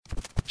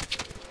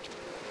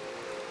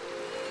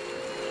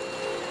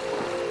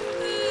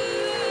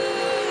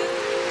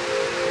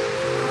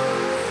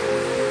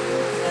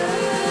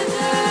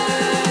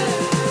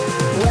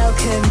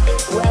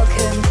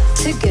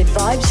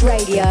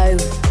Radio,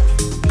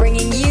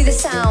 bringing you the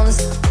sounds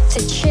to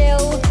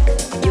chill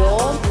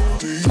your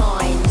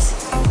mind.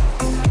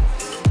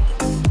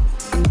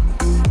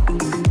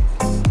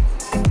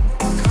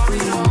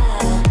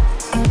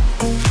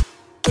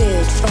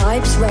 Good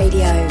Vibes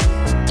Radio,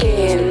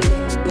 in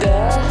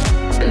the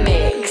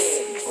mix.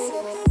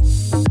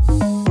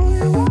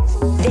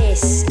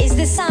 This is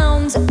the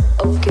sound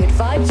of Good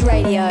Vibes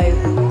Radio.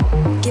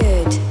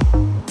 Good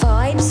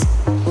Vibes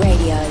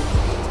Radio.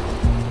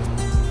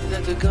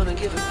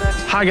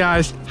 Hi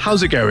guys,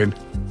 how's it going?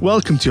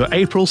 Welcome to your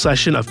April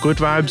session of Good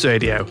Vibes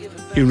Radio.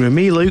 You're with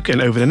me, Luke,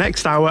 and over the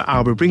next hour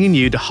I'll be bringing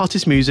you the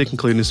hottest music,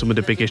 including some of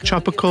the biggest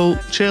tropical,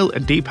 chill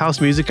and deep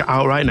house music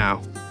out right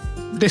now.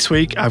 This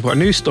week I've got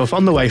new stuff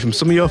on the way from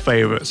some of your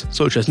favourites,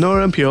 such as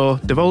Nora En Pure,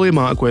 Devolia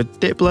Markwood,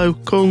 Diplo,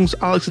 Kungs,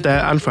 Alex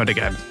Adair and Fred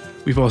again.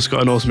 We've also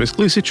got an awesome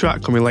exclusive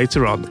track coming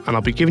later on, and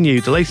I'll be giving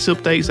you the latest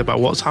updates about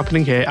what's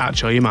happening here at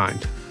Chill Your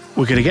Mind.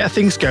 We're going to get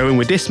things going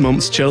with this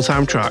month's Chill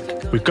Time track.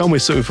 We've gone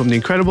with something from the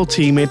incredible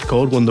T-Mid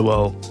called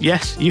Wonderwall.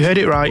 Yes, you heard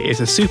it right, it's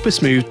a super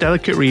smooth,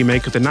 delicate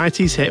remake of the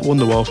 90s hit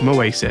Wonderwall from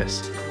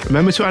Oasis.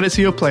 Remember to add it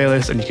to your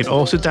playlist, and you can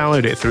also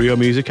download it through your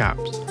music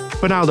apps.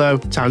 For now though,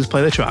 time to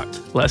play the track.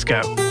 Let's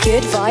go.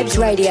 Good Vibes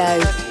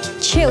Radio,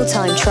 Chill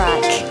Time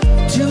track.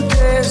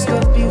 Today's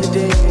gonna be the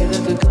day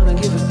that they're gonna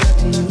give it back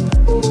to you.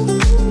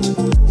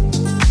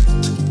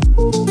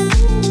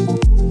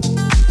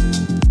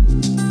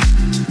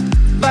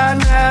 By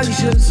now you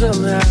should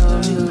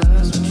somehow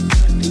realize what you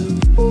gotta do.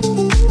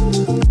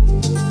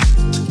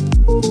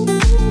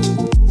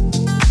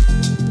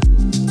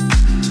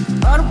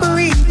 I don't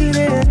believe that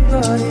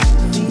anybody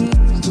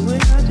feels the way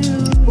I do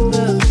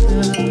now.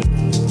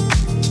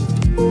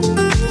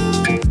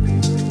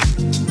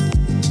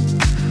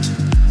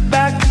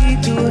 Backbeat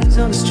doings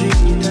on the street,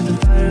 you got the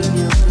fire in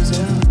your eyes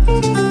out.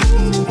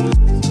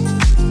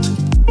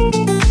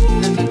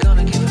 And they're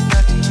gonna give it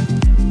back to you.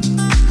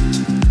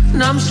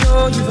 And I'm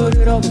sure you've heard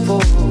it all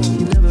before,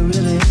 you never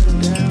really had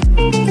it down.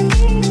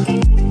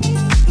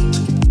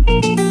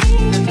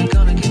 And they're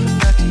gonna give it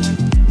back to you.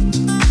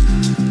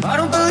 I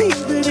don't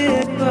believe that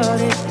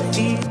anybody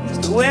feels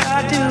the way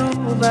I do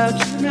about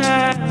you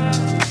now.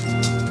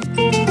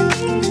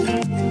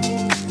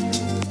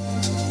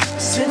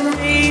 Said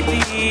maybe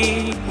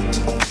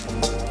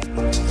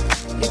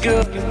you're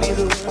gonna be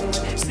the one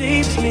that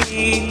saves me.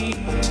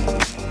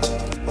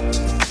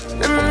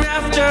 And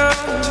after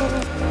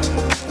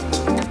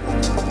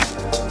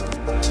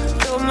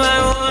my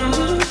one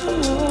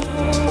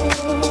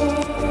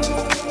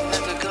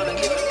never gonna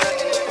give it back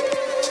to you.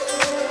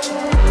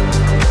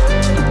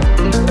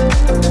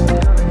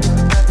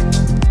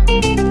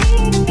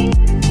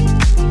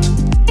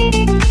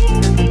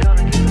 Never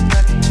gonna give it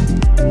back to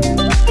you.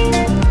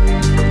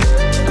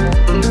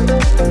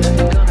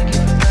 Never gonna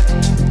give it back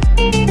to you.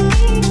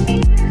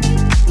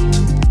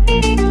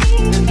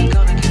 Never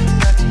gonna give it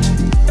back to you.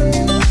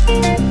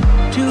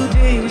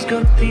 Today was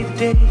gonna be the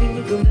day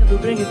they'll never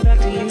bring it back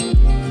to you.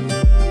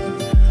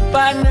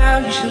 By now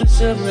you should have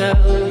somehow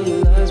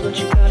realized what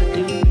you gotta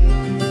do.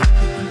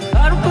 I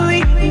don't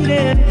believe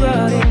that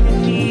anybody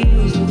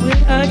feels the way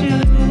I do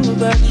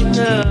about you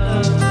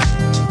now.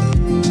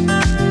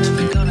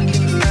 Never gonna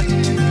give it back to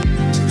you.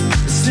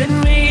 Said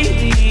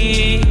maybe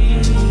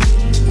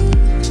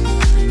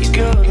you're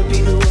gonna be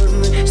the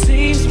one that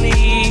saves me.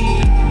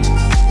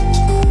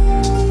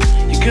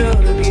 You're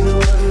gonna be the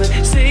one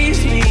that saves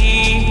me.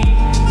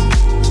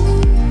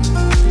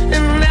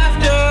 And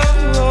after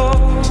all,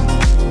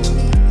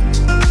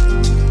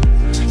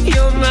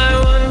 you're my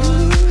one,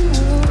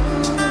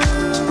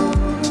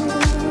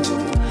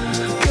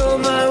 you're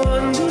my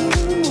one,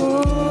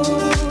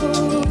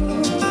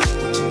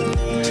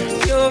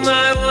 you're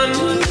my one,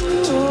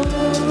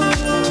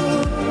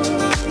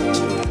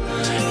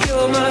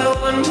 you're my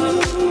one.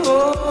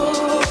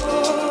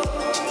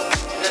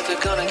 Never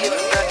gonna give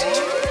it back to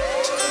you.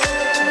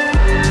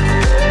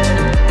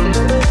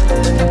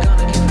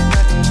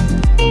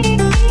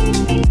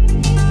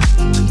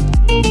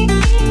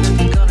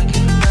 Never gonna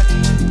give it back to you. Never gonna give it back to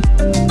you.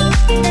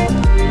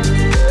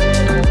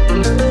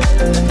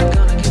 Never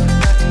gonna give it back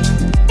to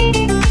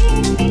you.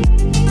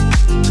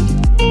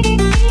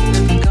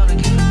 Never gonna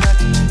give it back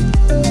to you.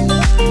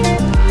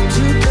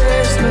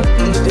 Today's not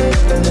the day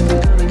that they're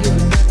gonna give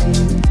it back to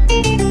you.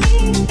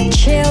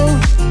 Chill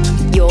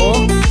your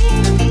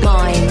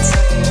mind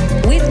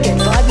with Good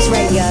Vibes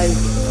Radio.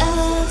 I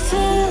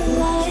feel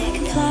like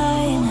I'm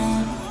flying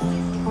now.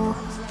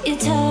 You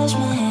touch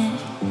my hand,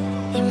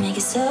 you make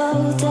it so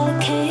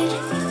delicate.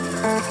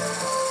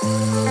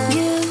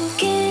 You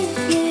give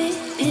me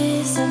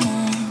peace of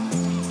mind.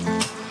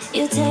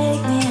 You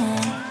take me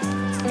high,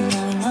 and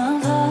now we know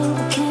how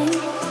we can.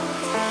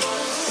 I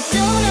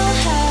don't know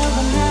how,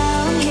 but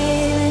now I'm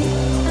healing.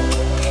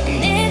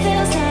 And it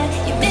feels like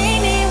you make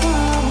me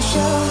wanna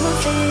show my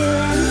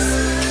feelings.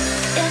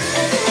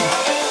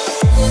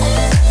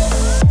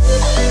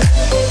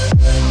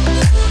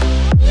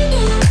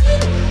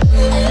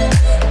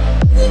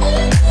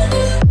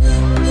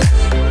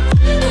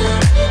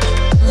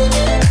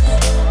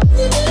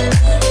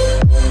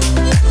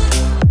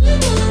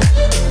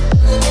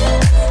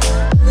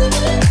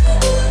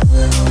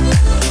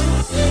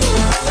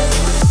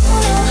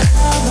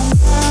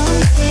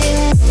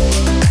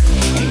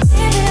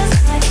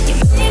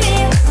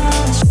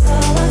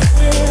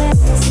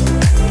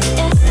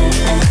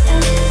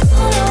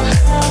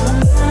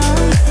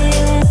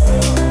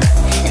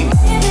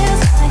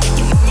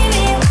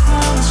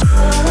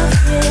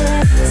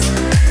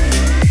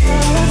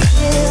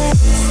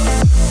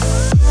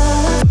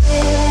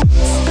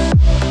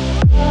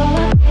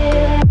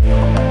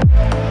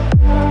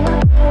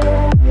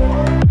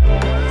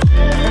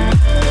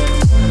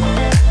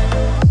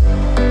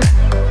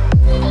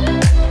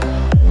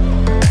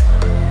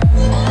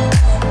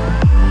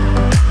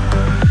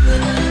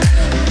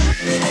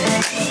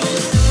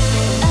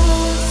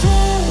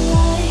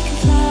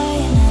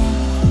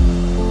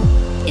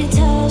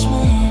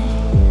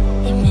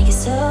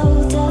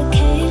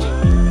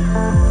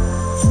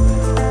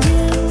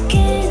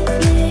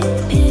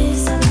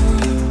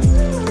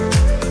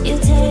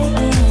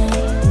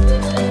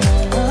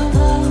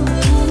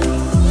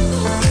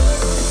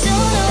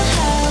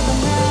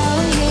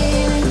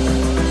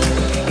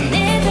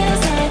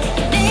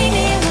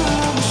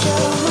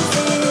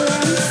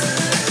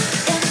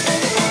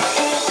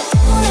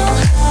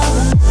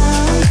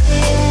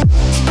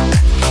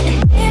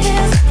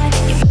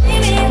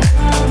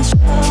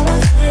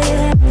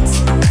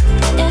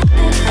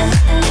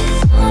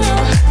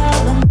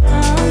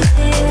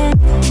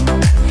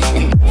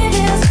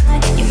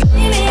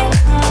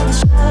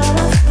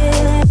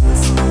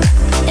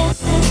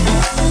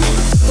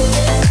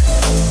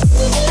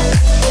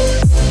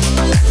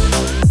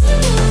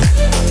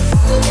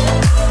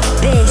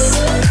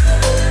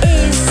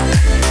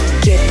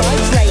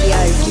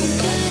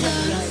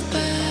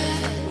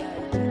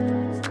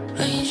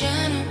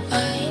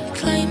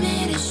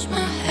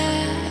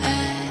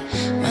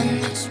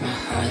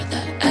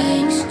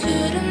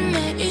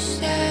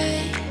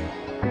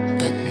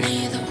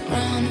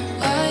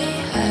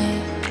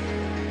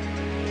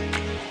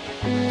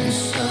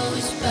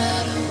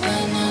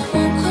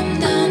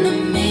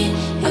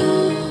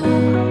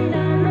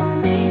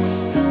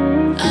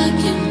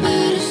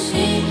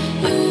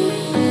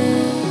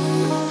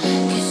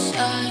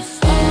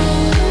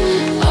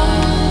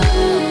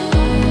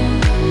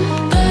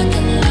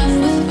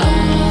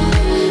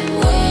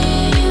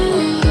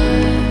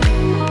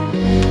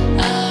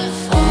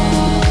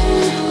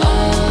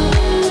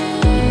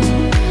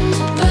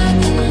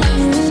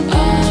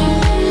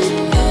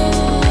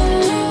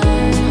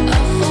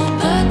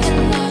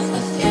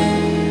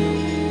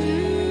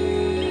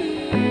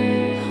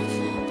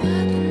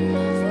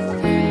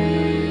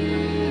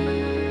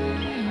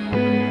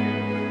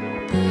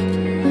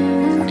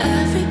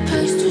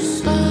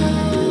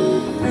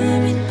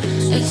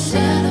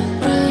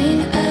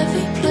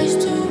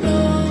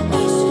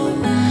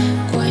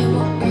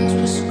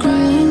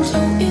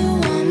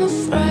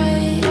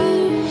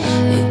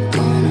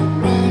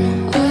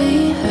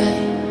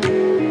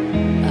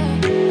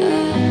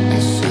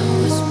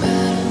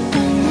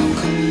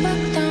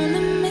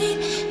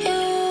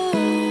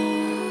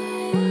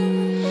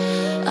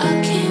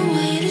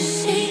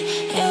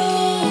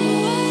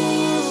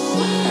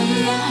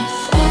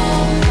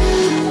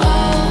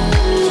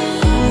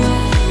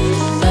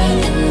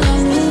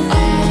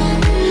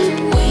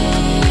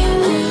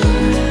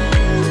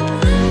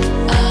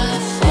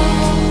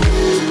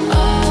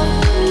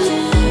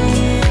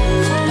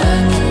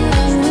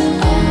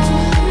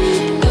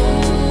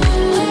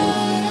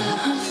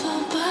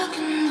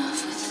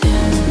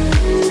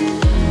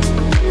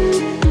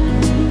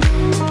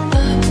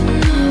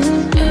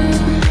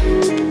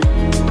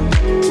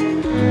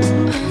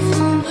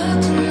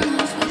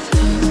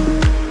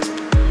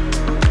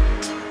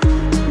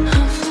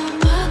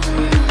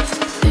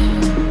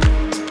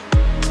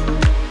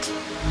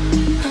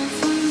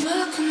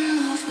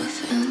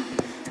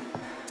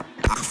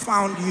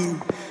 found you.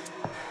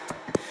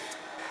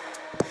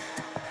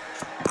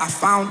 I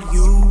found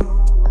you.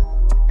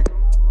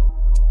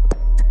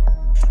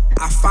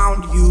 I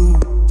found you.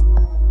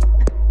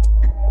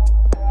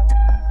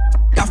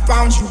 I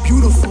found you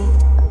beautiful.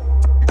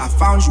 I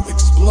found you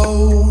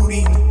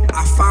exploding.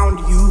 I found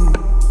you.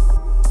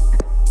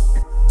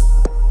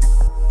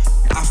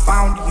 I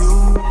found you.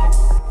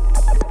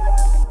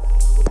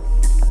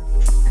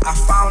 I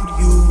found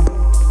you.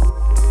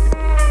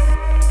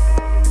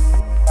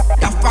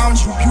 I found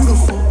you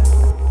beautiful.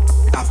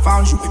 I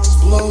found you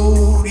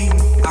exploding.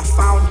 I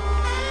found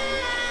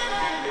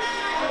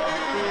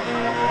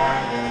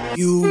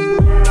you.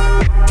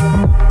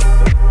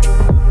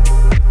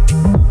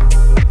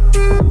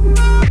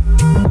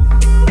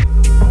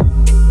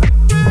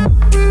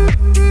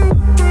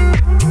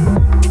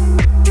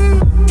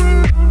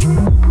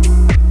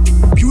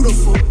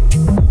 Beautiful,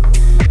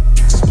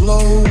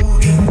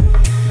 exploding.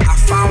 I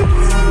found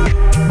you.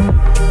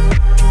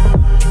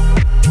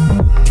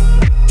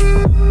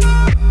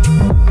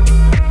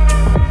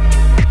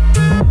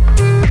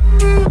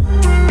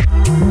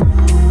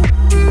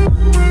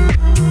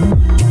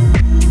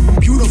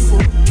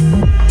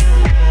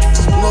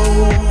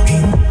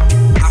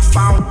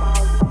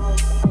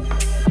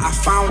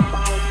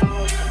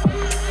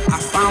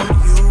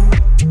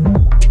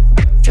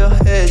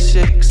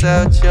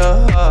 Out your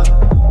heart,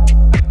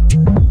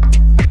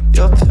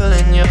 you're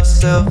pulling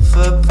yourself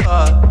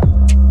apart.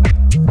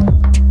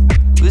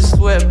 With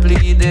sweat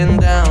bleeding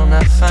down,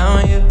 I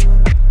found you.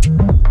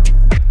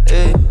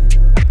 Hey,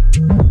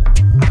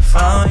 I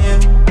found you.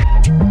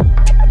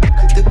 Look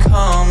at the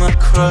calm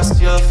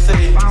across your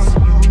face.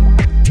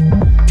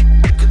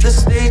 Look at the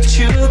state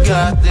you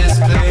got this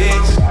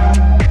place.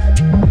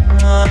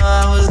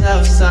 I was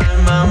outside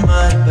my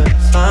mind, but I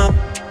found.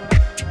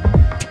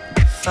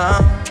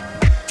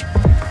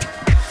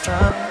 I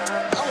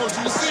want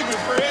you to see me,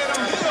 Fred.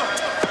 I'm here.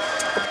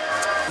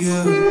 You.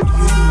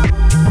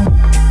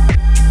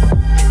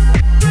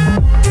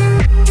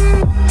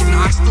 And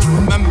I still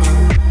remember.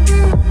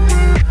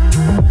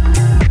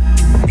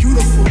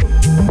 Beautiful,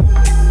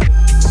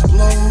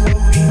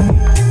 exploding.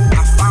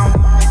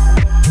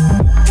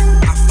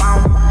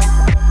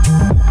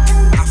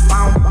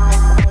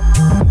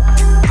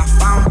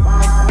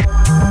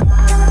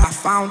 I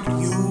found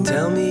you.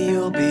 Tell me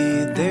you'll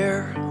be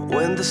there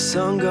when the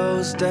sun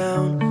goes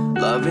down.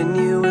 Loving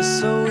you is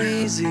so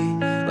easy,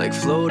 like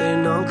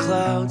floating on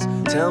clouds.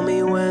 Tell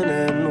me when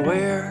and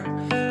where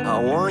I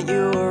want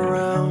you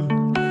around.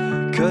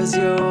 'Cause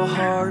your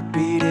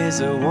heartbeat is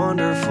a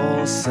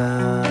wonderful sound.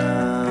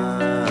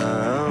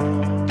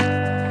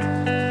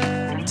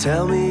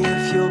 Tell me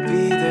if you'll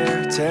be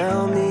there,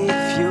 tell me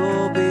if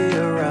you'll be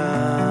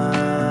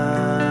around.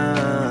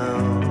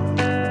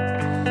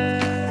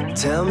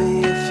 Tell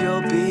me if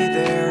you'll be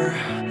there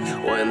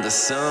when the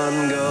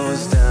sun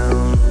goes down.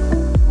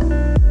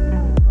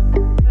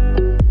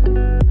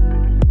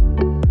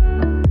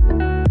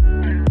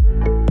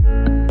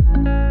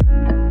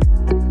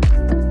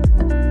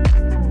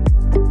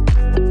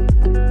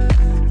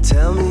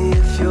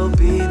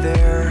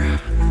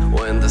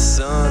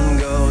 Sun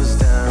goes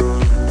down.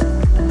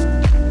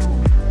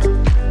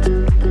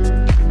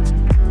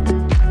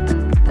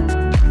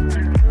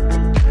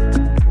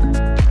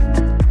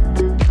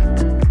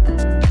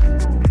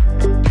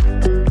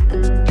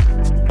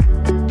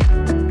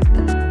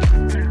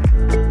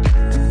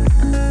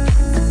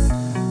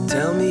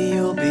 Tell me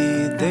you'll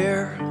be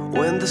there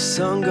when the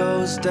sun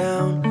goes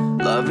down.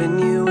 Loving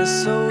you is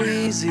so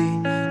easy,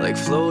 like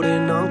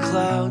floating on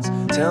clouds.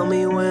 Tell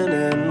me when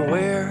and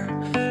where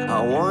I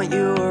want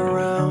you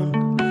around.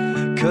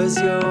 'Cause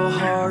your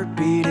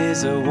heartbeat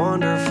is a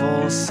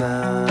wonderful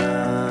sound.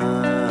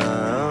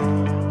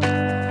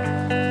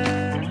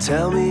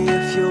 Tell me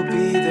if you'll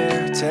be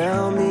there,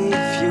 tell me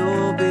if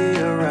you'll be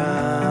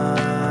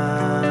around.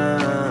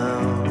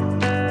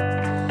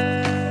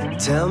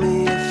 Tell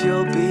me if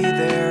you'll be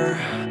there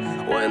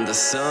when the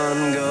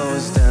sun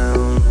goes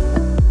down.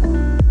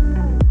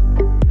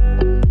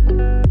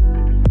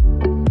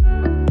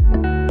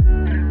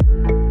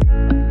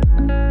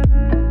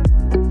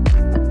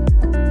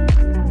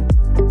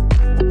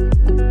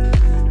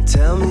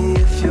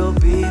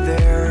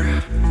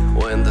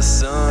 The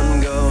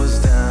sun goes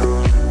down.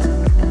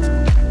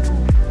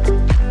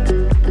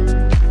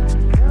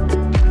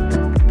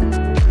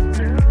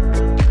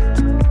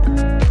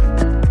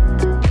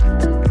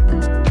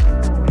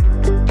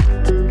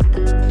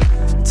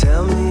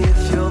 Tell me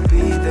if you'll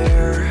be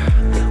there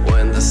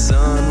when the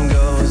sun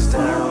goes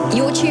down.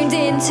 You're tuned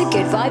in to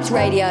Good Vibes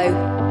Radio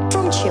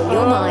from Chill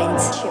Your Mind.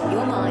 Chill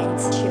Your Mind.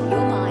 Chill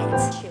Your Mind.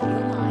 Chill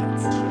Your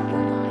Mind.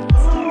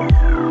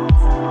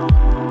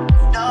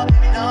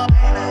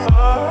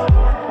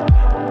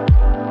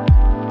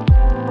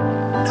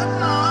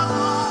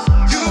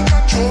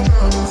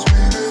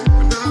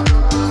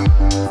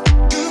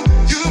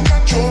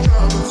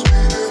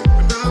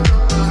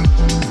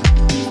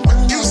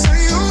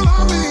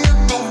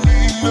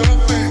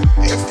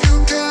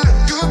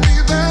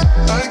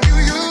 Like you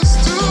used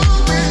to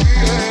be,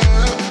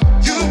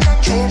 yeah. You got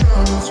your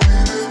problems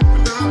with it.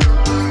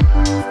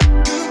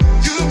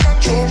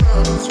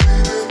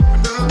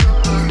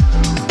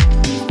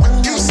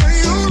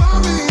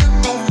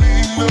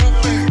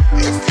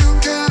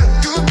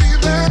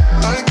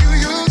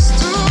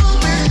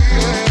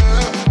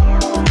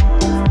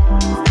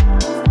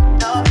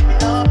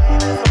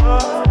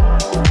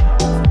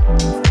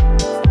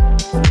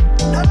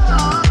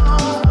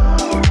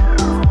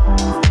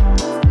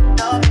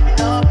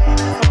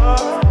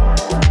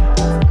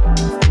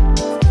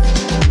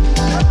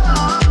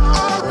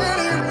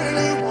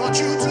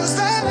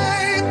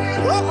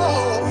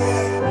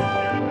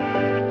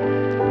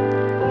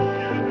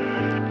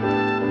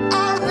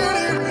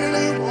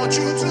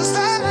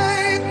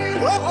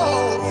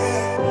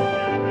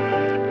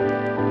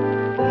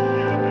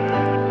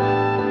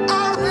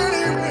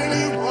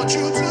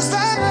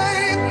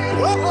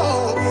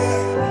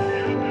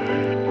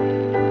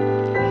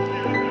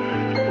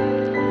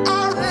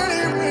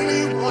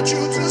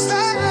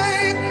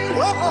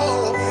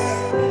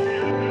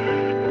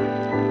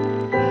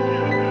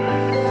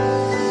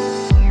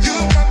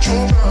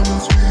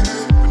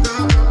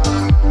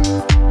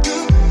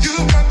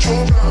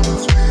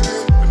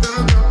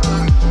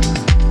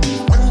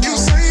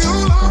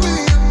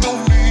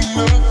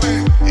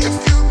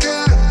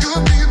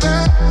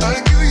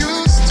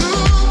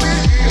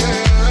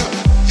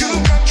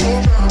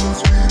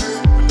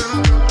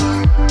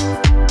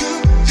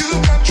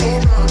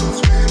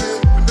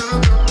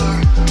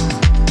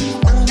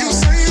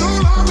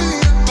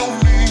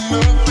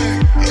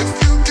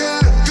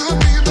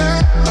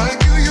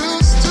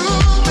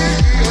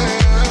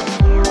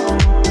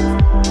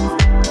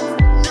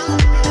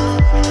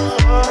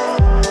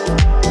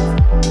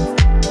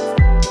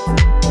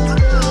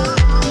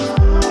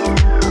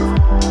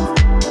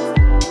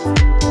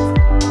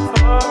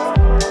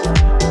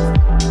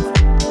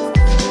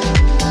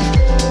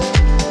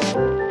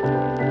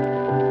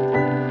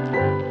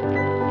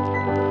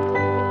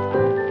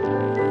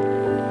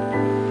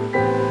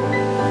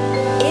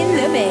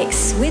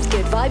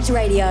 Vibes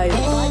Radio. Good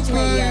Vibes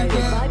Radio.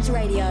 Good Vibes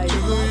Radio. Good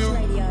Vibes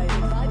Radio.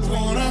 Good Vibes Radio.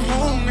 Wanna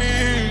hold me?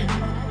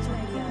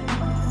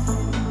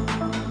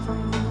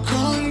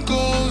 Come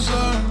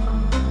closer.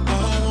 I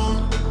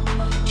want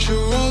you,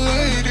 a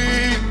lady.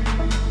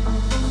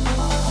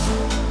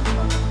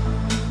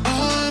 I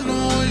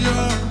know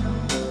you're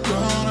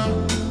gonna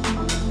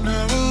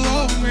never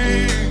love me.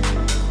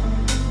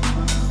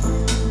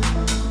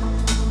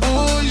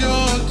 All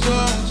your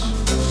touch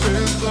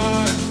feels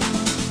like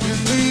in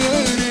the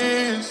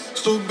 80s.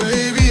 So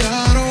baby, I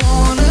don't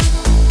wanna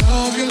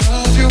love you,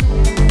 love you.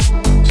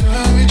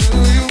 Tell me, do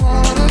you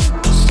wanna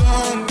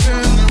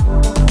something new?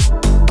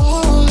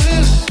 All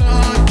this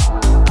time,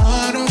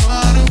 I know,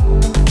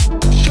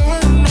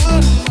 you're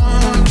not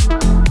mine.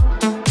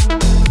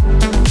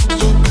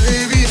 So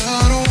baby,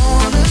 I don't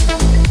wanna.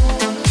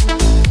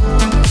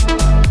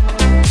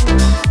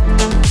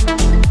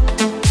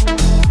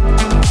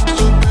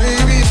 So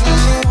baby, I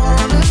don't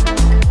wanna.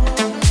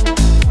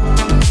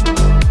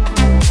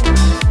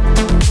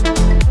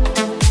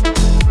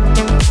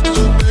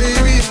 So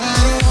baby, I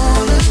don't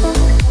wanna.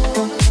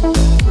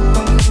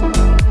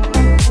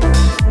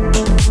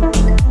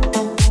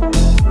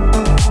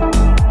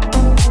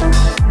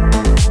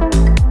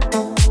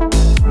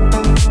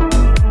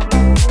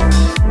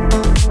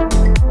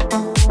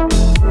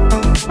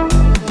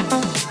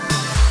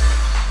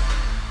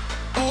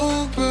 Oh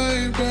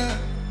baby,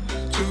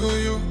 do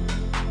you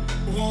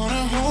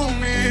wanna hold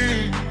me?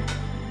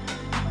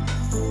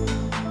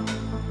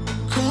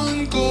 Come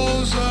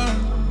closer,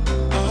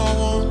 I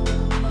want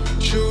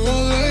you, a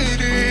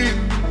lady.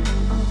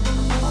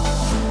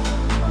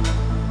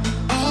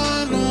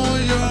 I know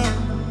you're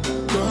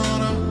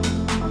gonna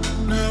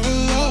never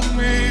love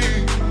me.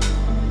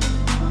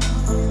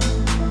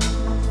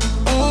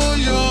 All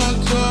your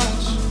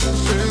touch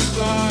feels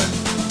like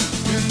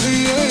in the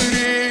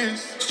 80s.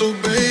 So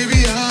baby,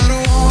 I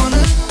don't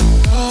wanna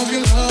love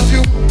you, love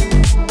you.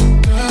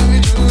 Tell me,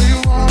 do you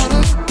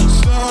wanna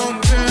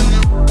something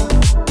new?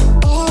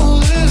 All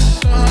this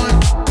time,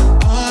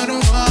 I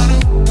know,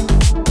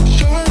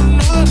 you're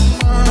not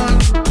mine.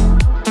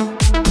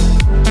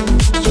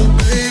 So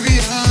baby,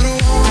 I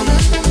don't wanna. So baby, I don't wanna.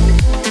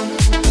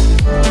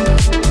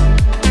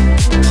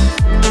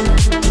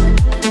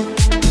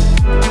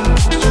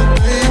 So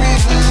baby,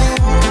 I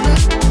don't.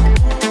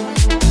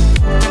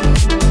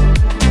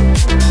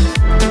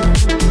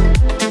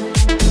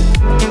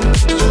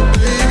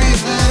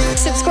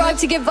 Subscribe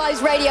to Good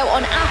Vibes Radio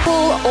on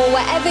Apple or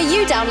wherever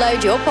you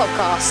download your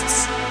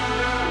podcasts.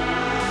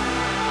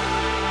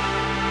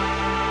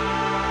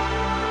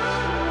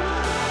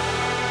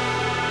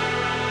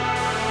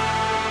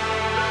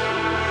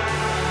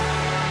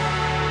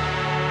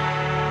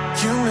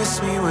 You miss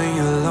me when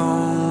you're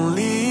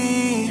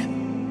lonely.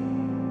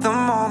 The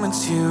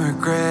moments you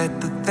regret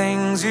the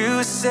things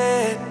you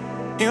said.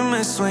 You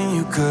miss when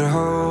you could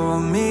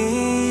hold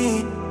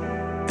me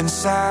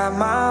inside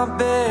my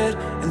bed,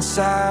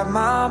 inside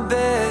my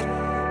bed.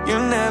 You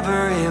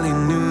never really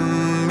knew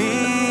me.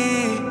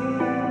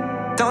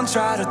 Don't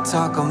try to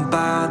talk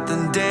about the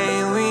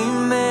day we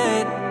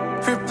met,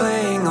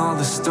 replaying all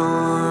the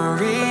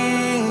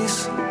stories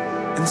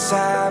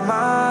inside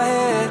my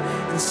head,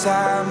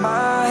 inside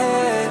my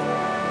head.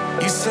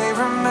 You say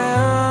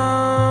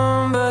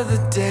remember the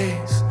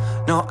days.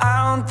 No, I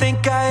don't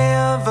think I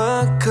ever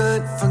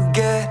could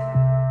forget.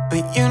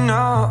 But you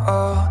know,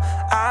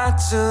 I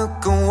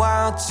took a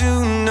while to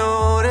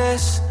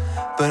notice.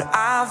 But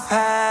I've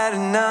had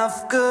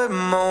enough good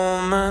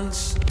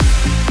moments.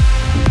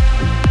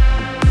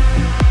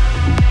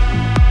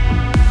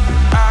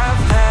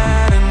 I've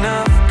had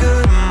enough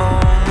good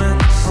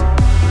moments.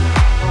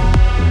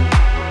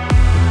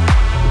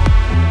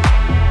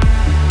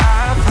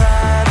 I've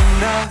had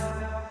enough.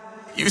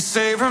 You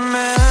say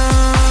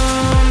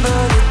remember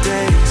the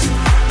days.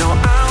 No,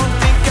 I don't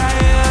think I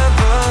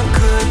ever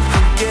could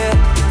forget.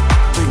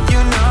 But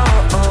you know,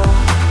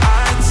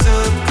 I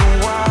took a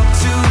while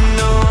to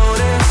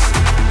notice.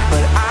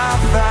 But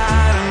I've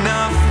had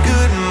enough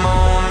good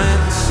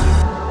moments.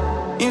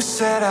 You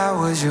said I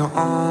was your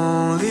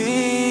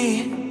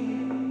only.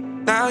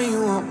 Now you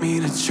want me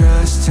to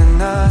trust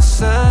in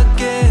us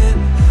again.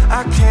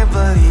 I can't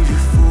believe you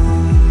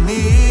fooled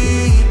me.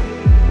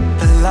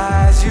 The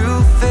lies you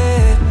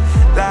fed,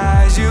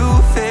 lies you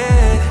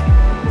fed.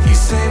 You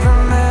say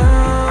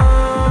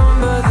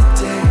remember the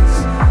days.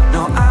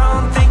 No, I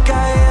don't think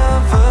I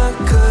ever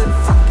could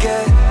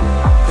forget.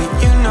 But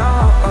you know,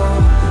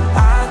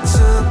 I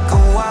took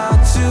a while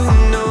to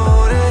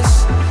notice.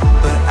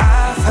 But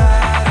I've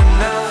had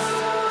enough.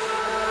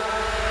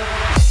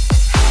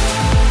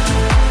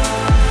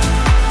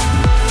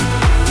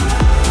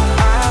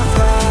 I've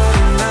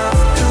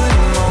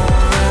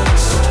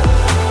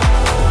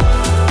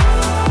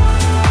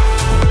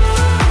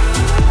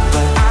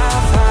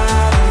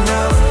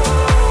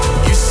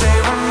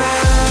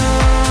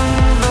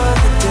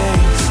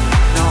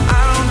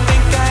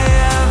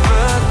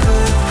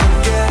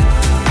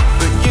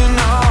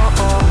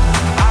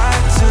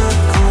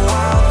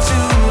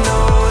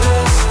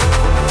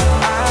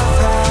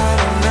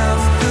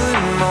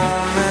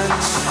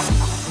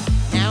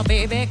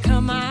Baby,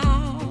 come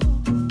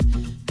on.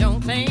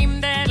 Don't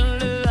claim that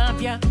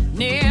love you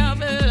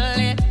never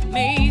let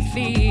me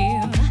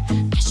feel.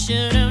 I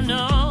should have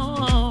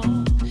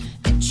known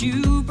that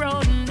you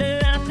brought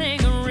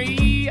nothing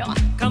real.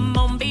 Come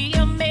on, be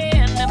a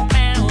man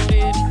about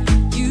it.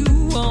 You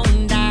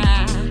won't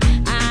die.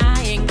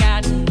 I ain't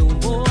got no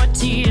more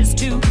tears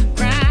to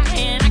cry,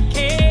 and I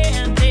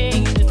can't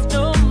take this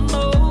no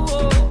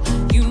more.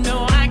 You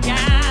know I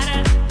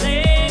gotta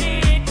let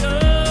it go.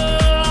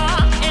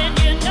 And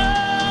you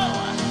know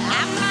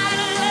I'm out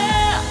of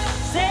love.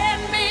 Set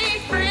me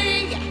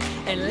free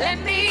and let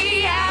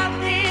me out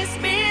this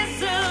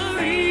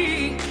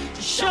misery.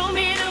 Show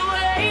me the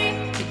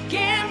way to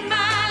get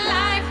my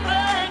life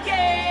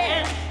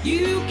again.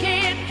 You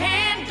can't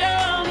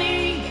handle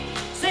me.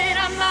 Said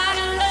I'm out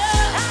of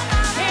love.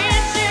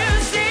 Can't you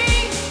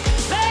see?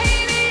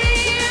 Baby,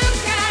 you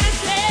gotta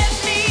set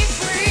me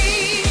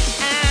free.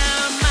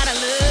 I'm out of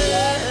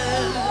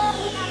love.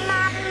 I'm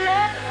out of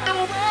love.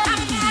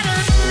 I'm out of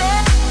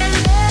love.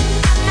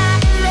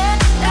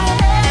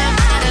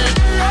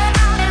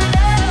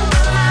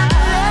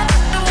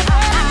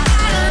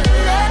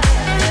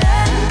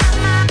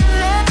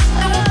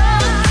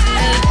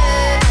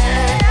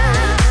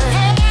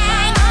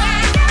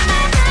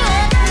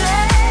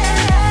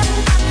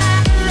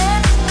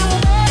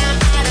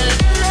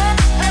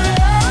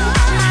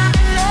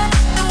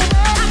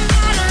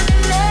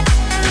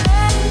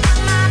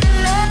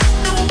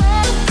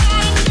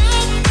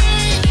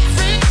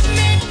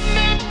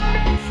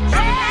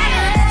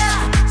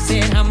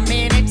 Said how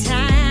many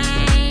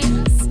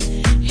times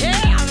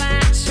have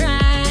I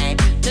tried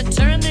to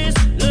turn this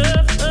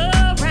love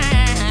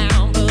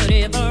around, but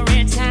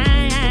every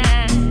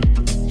time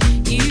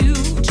you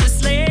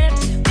just let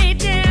me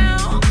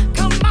down.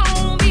 Come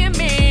on, be a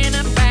man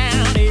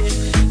about it.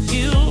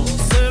 You'll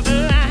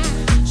survive.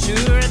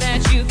 Sure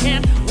that you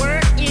can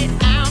work it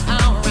out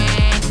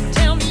alright.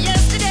 Tell me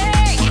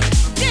yesterday,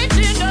 did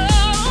you know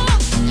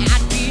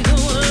I'd be the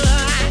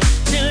one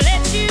to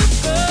let you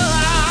go?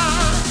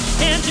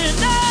 And you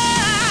know,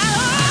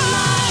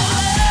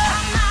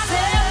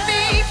 set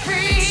me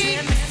free.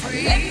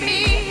 Let me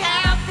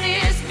out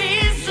this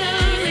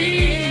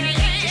misery.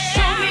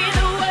 Show me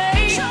the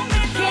way to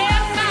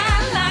get my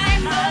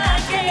life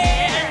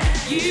again.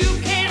 You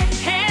can't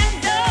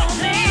handle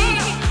me.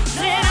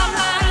 Said I'm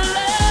out of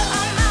love.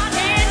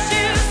 Can't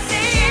you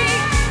see?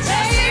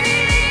 Baby,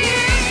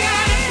 you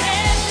gotta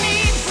set me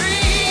free.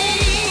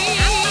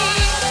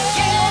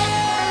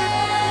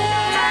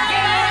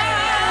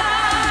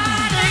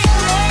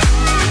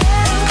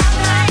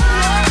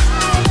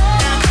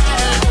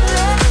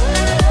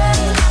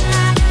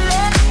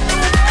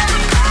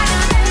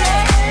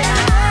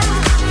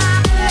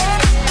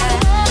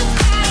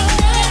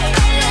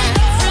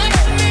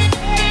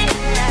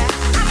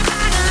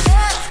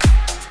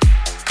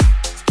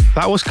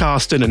 That was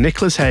Karsten and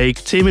Nicholas Haig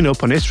teaming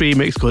up on this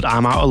remix called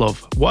I'm Out of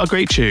Love. What a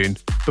great tune.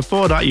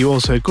 Before that, you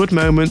also heard Good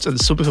Moments and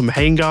something from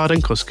Haingard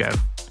and Cusco.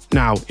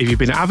 Now, if you've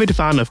been an avid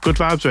fan of Good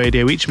Vibes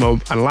Radio each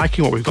month and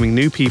liking what we're getting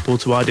new people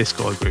to our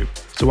Discord group,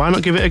 so why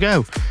not give it a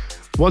go?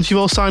 Once you've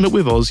all signed up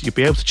with us, you'll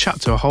be able to chat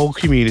to a whole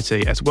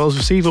community as well as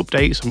receive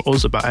updates from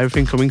us about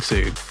everything coming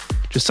soon.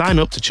 Just sign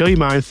up to chill your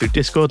mind through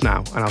Discord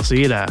now, and I'll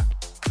see you there.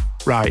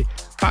 Right,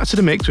 back to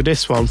the mix with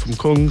this one from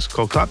Kungs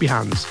called Clap Your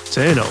Hands.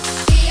 Turn up.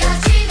 We are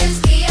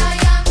dreamers, we are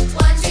young.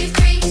 1, 2,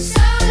 3,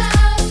 solo.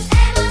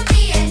 MOB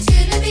and to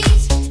the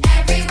beat.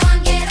 Everyone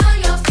get on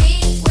your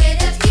feet. We're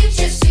the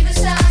future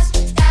superstars.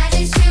 That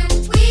is who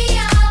we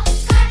are.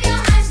 Clap your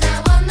hands now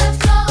on the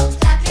floor.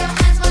 Clap your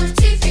hands 1,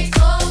 2, 3,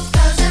 4.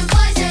 Girls and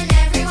boys and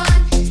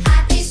everyone.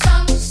 Happy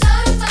song, so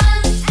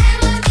fun.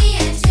 MOB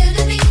and to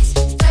the beat.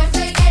 Don't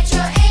forget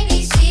your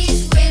ABCs.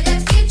 We're the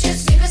future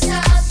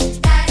superstars.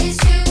 That is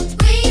who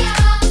we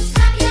are.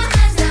 Clap your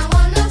hands now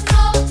on the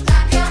floor.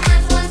 Clap your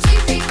hands 1, 2,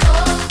 3,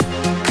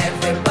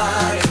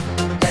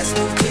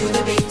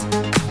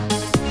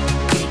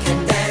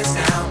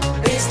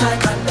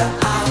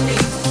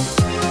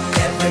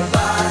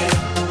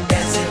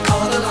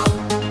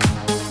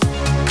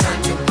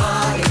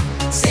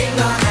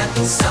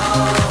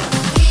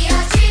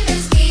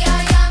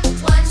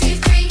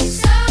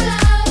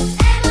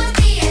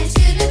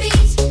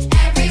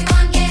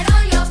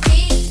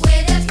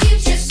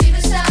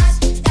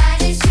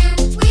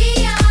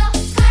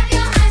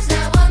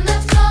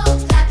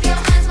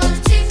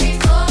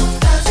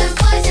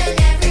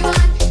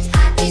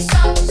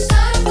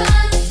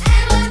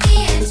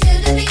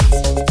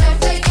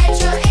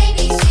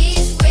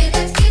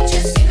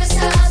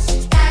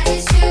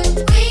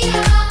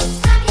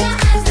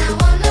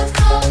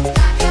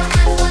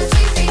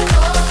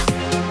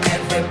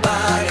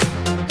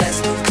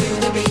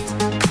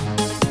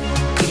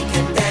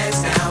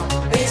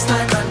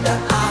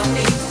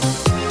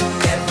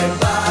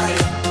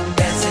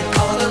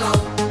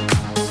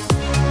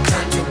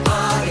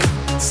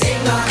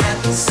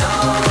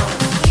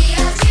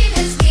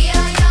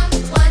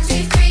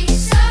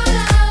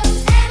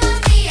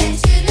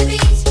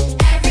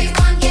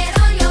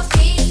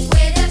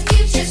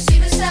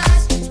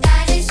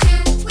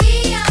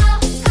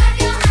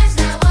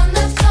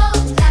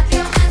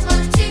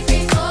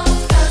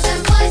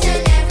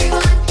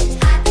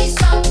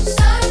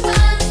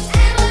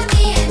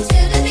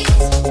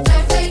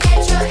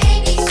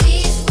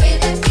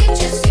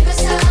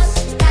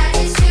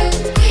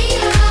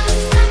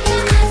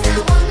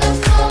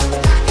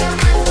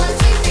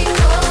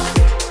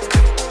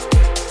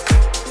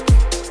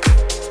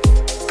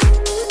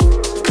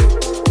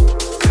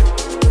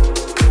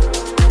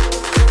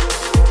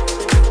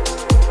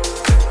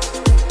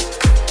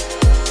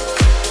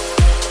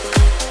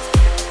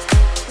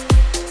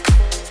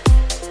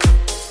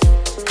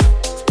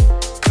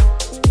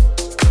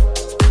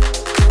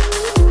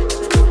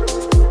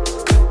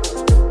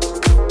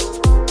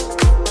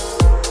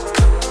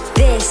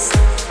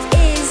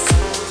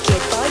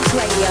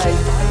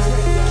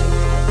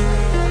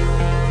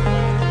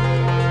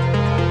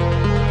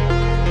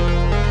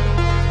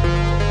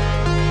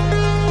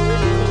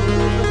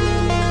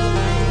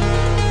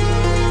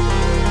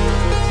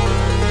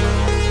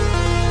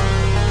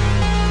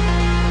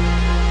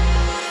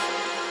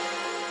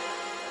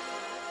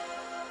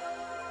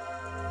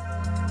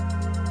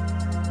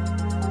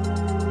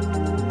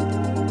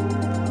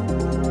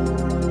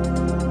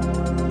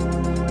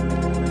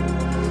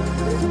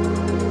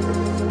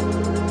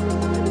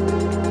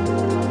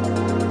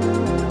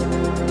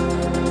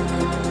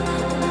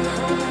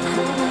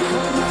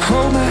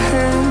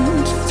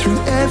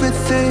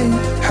 everything,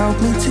 help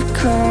me to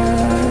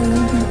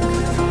climb.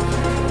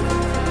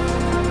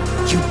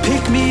 You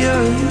pick me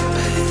up,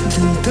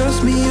 then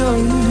dust me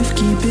off,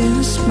 keeping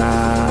a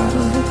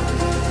smile.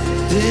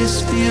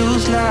 This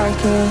feels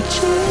like a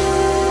jigsaw.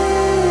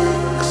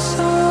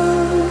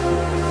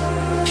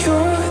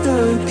 You're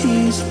the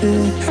piece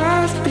that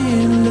I've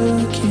been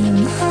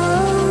looking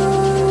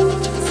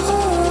out for.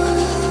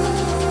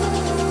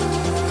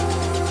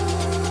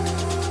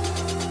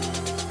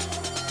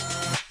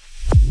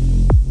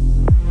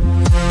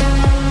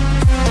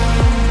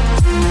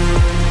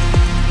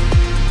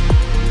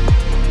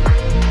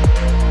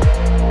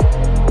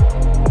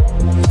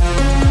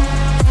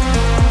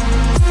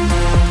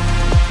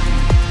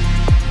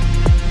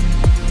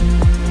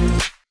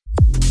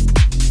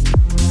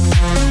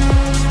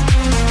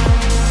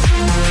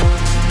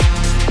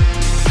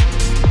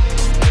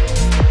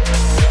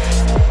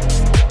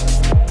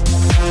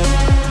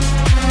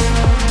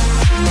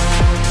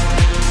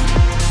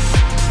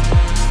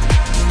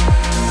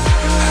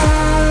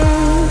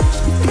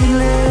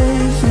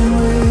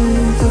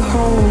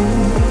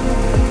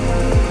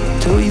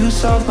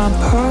 Solve my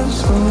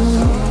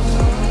puzzle.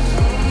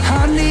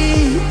 I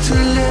need to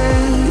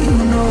let you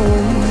know.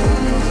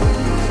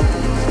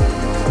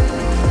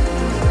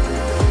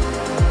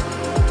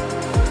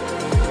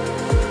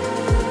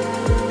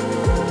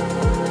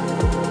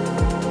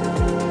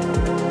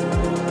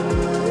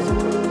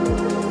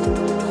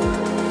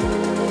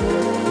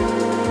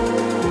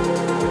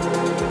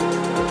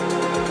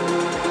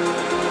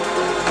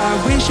 I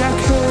wish I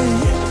could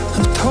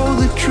have told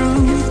the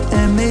truth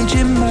and made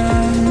you mine.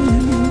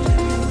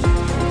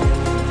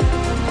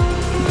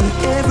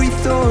 Every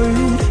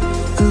thought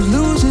of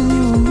losing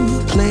you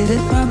played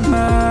at my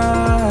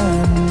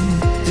mind.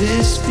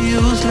 This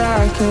feels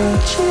like a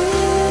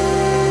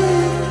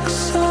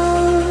jigsaw.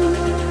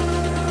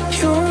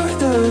 You're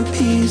the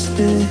piece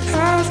that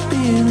I've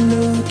been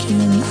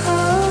looking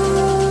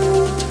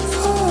out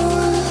for.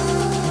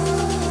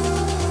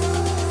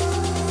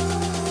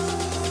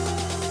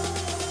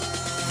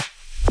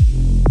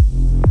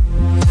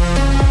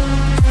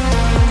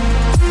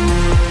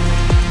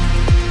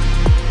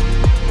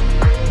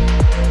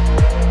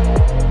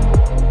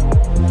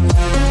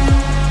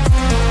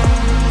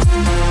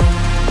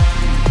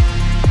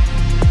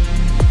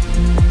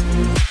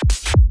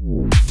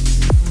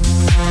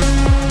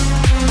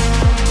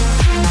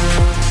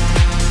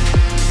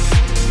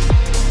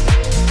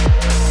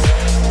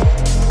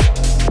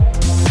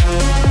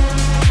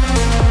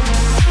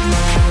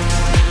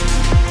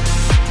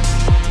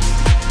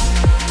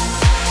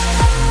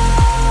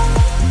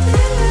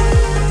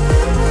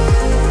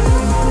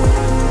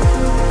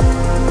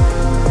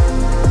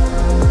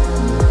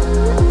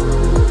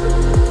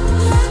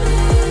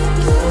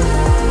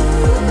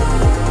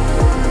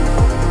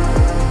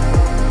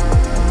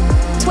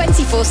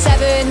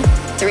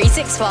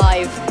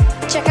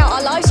 Check out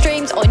our live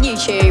streams on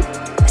YouTube.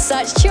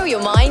 Search Chill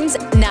Your Minds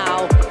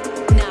now.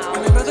 I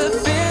remember the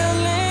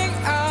feeling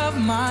of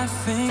my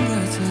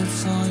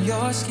fingertips on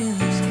your skin,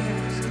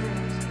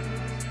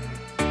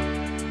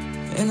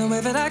 and the way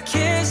that our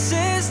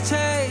kisses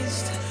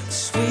taste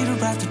sweeter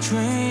after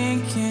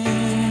drinking,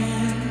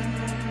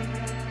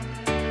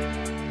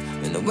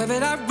 and the way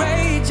that I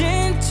rage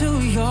into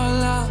your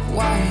love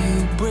while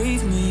you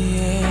breathe me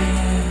in.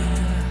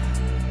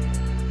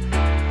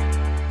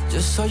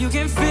 Just so you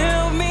can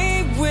fill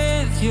me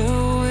with you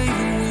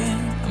even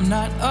when I'm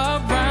not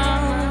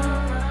around.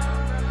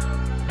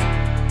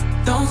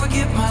 Don't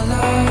forget my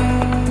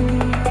love.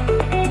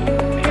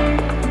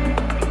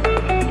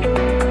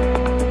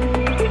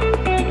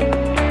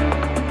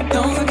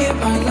 Don't forget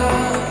my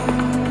love.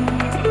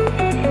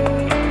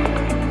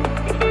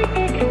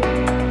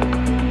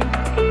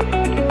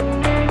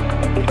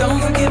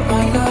 Don't forget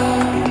my love.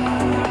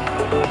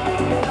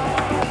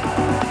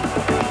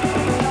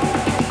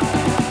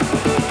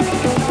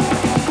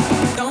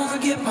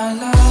 My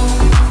love.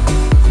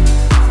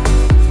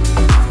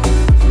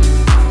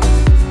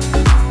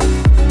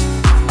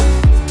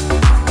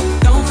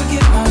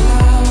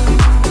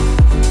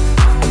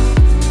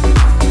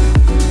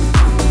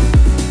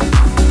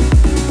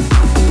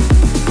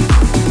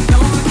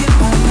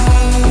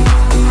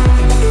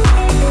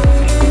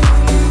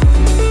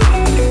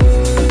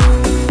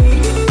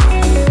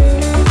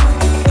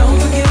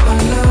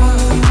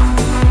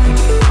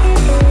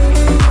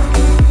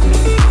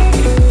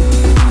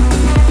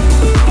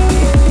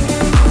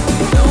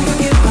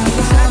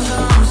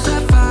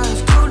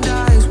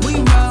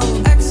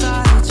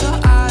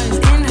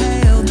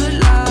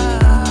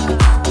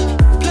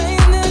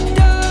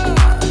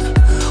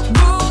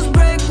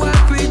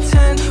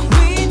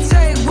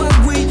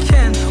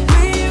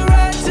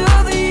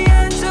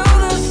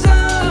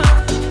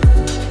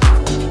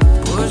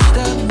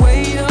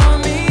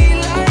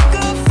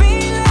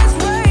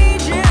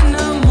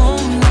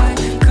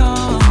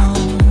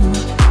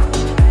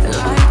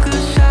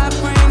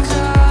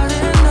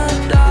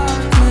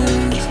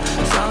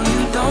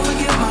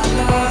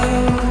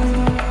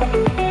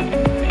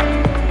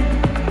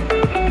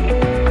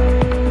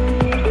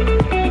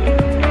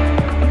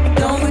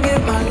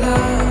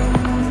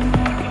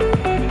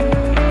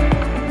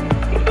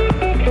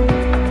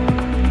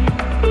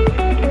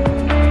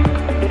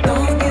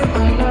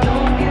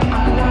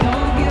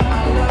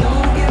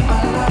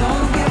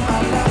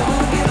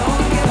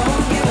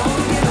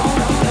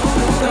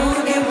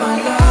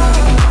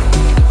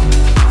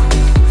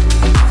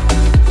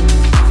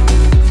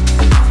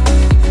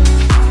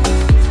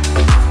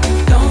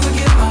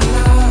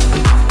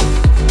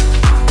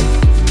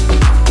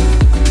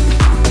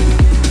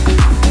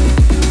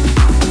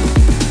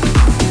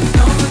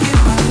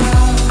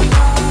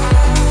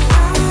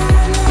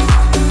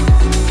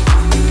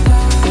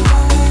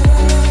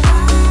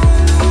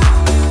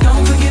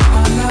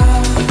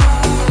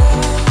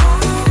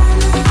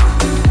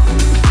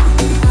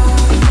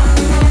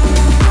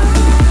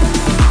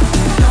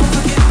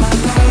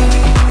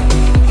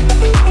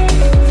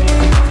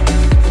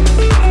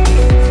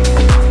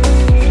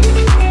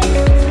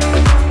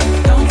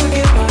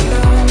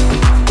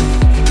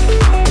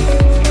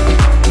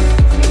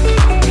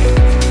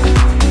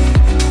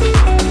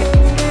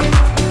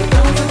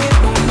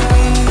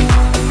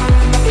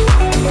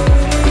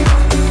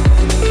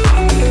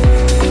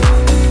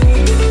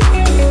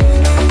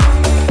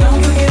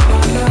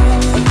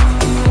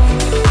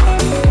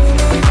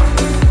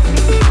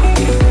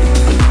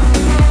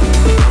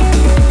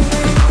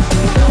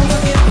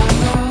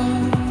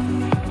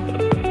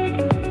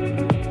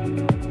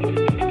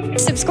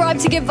 subscribe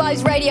to Good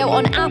Vibes Radio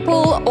on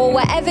Apple or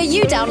wherever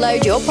you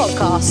download your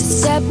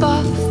podcasts. Step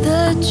off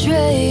the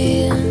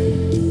train,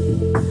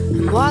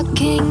 I'm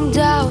walking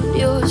down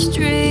your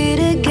street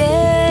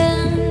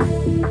again,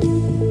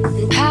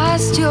 and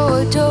past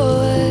your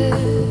door,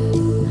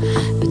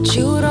 but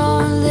you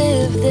don't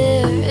live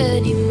there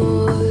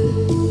anymore.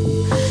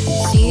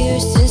 It's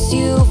years since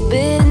you've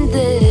been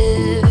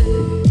there,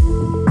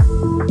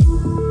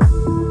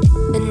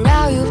 and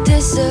now you've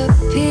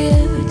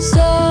disappeared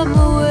somewhere,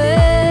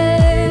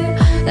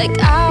 like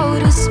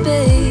outer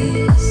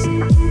space.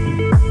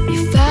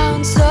 You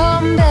found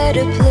some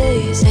better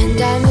place, and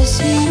I miss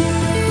you,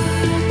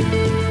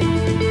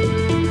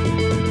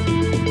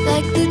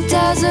 like the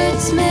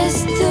deserts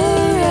miss the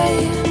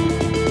rain,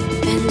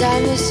 and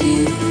I miss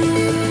you,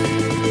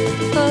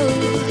 oh,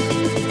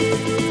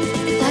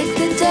 like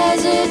the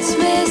deserts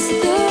miss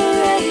the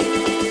rain,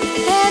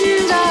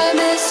 and I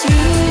miss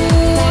you,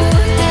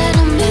 and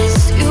I miss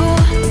you,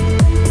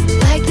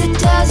 like the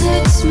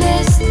deserts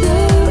miss the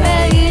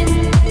rain,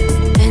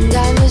 and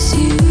I miss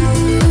you,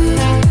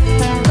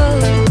 oh,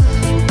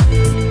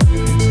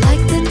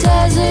 like the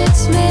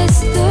deserts miss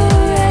the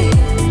rain,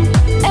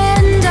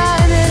 and I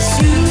miss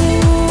you,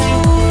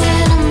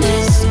 and I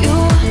miss you,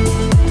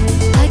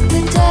 like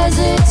the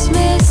deserts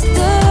miss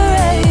the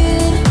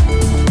rain,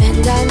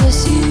 and I miss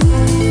you,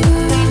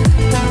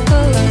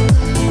 oh,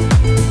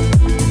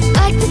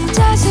 like the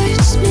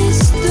deserts miss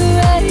the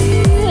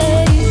rain.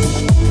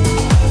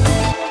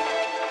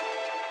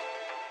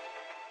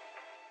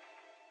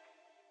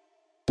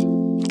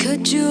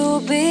 Could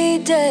you be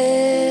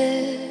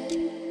dead?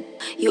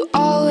 You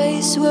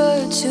always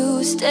were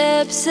 2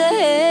 steps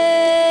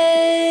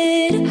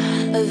ahead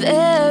of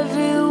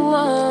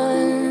everyone.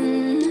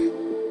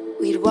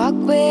 We'd walk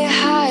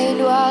behind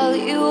while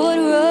you would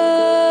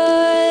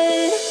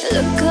run.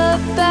 Look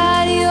up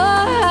at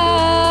your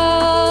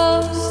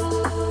house,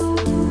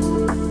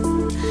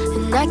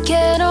 and I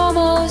can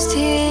almost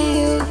hear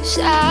you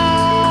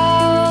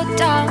shout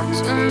down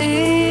to me,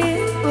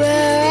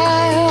 where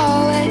I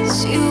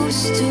always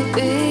used to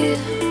be,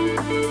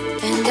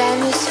 and I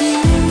miss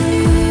you,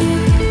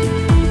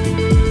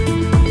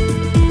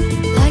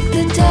 like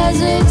the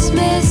deserts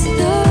miss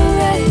the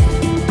rain,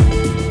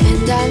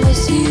 and I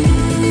miss you,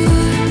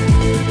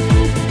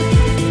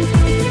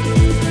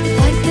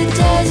 like the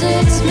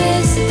deserts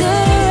miss the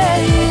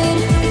rain.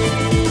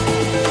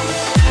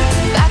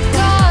 Back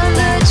on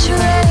the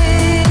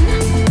train,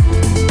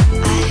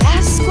 I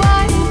ask,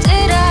 why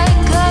did I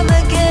come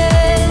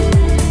again?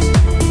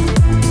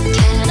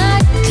 Can I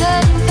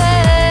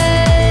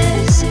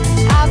confess,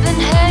 I've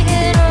been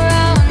hanging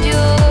around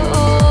your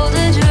old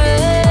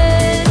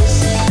address,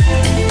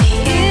 and the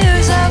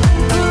years I've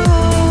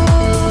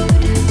grown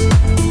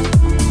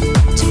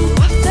too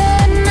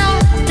often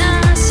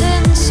nothing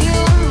since you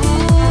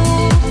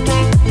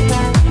moved.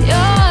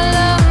 You're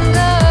long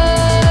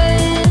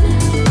gone,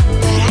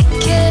 but I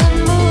can't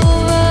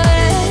move on,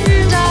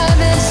 and I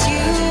miss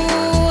you.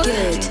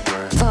 Good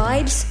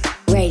Vibes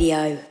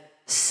Radio.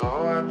 So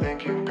I think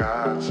you've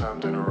got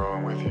something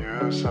wrong with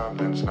you.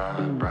 Something's not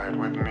right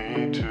with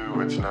me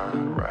too. It's not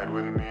right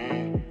with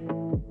me.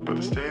 But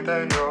the state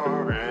that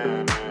you're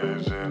in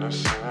is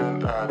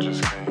innocent. I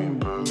just can't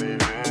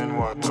believe in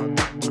what the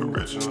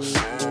original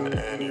sin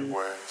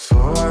anyway. So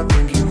I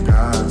think you've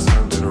got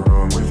something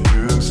wrong with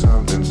you.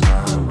 Something's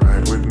not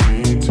right with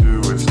me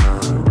too. It's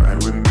not right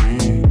with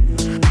me.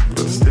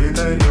 But the state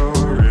that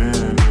you're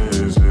in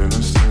is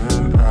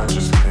innocent. I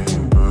just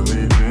can't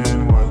believe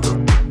in what the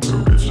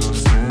original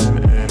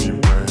sin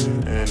anyway.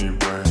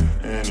 Anyway,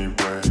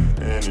 anyway,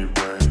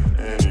 anyway,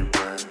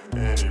 anyway,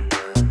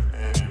 anyway,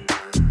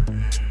 anyway.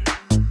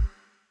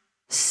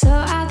 So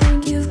I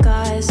think you've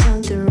got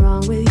something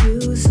wrong with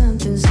you.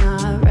 Something's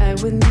not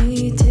right with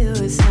me too.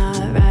 It's not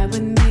right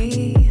with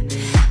me.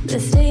 The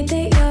state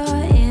that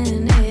you're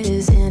in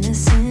is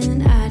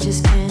innocent. I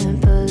just can't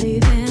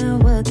believe in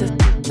what the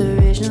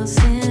original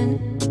sin.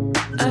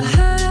 A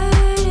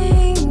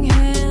hurting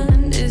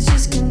hand is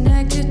just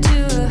connected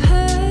to a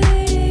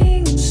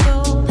hurting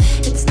soul.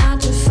 It's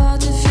not your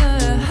fault if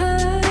you're a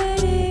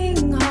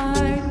hurting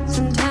heart.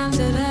 Sometimes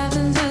it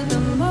happens, but the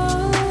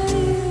more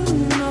you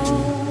know.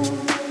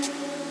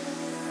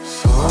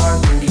 So I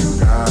think you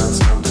got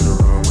something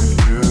wrong with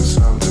you.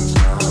 Something's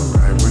not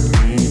right with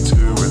me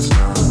too. It's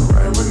not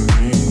right with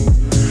me.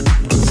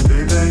 But the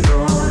state that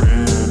you're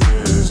in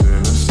is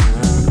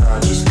innocent. I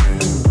just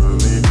can't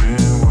believe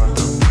in what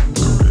the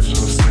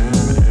original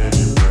sin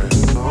anyway.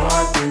 So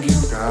I think you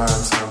got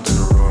something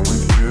wrong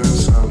with you.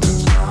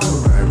 Something's not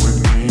right with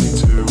me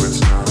too.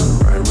 It's not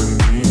right with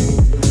me.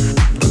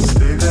 But the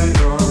state that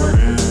you're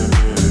in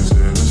is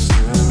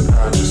innocent.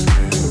 I just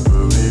can't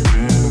believe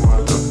in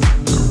what the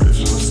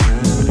original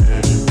sin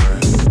anyway.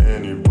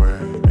 Anyway,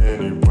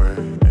 anyway,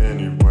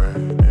 anyway,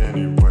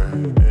 anyway,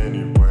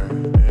 anyway,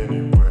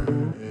 anyway,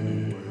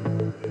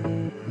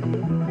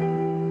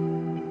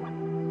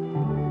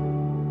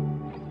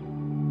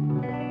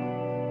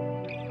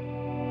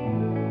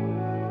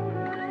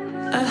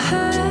 A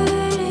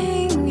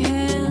hurting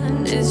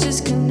hand is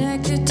just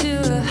connected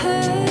to a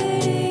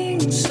hurting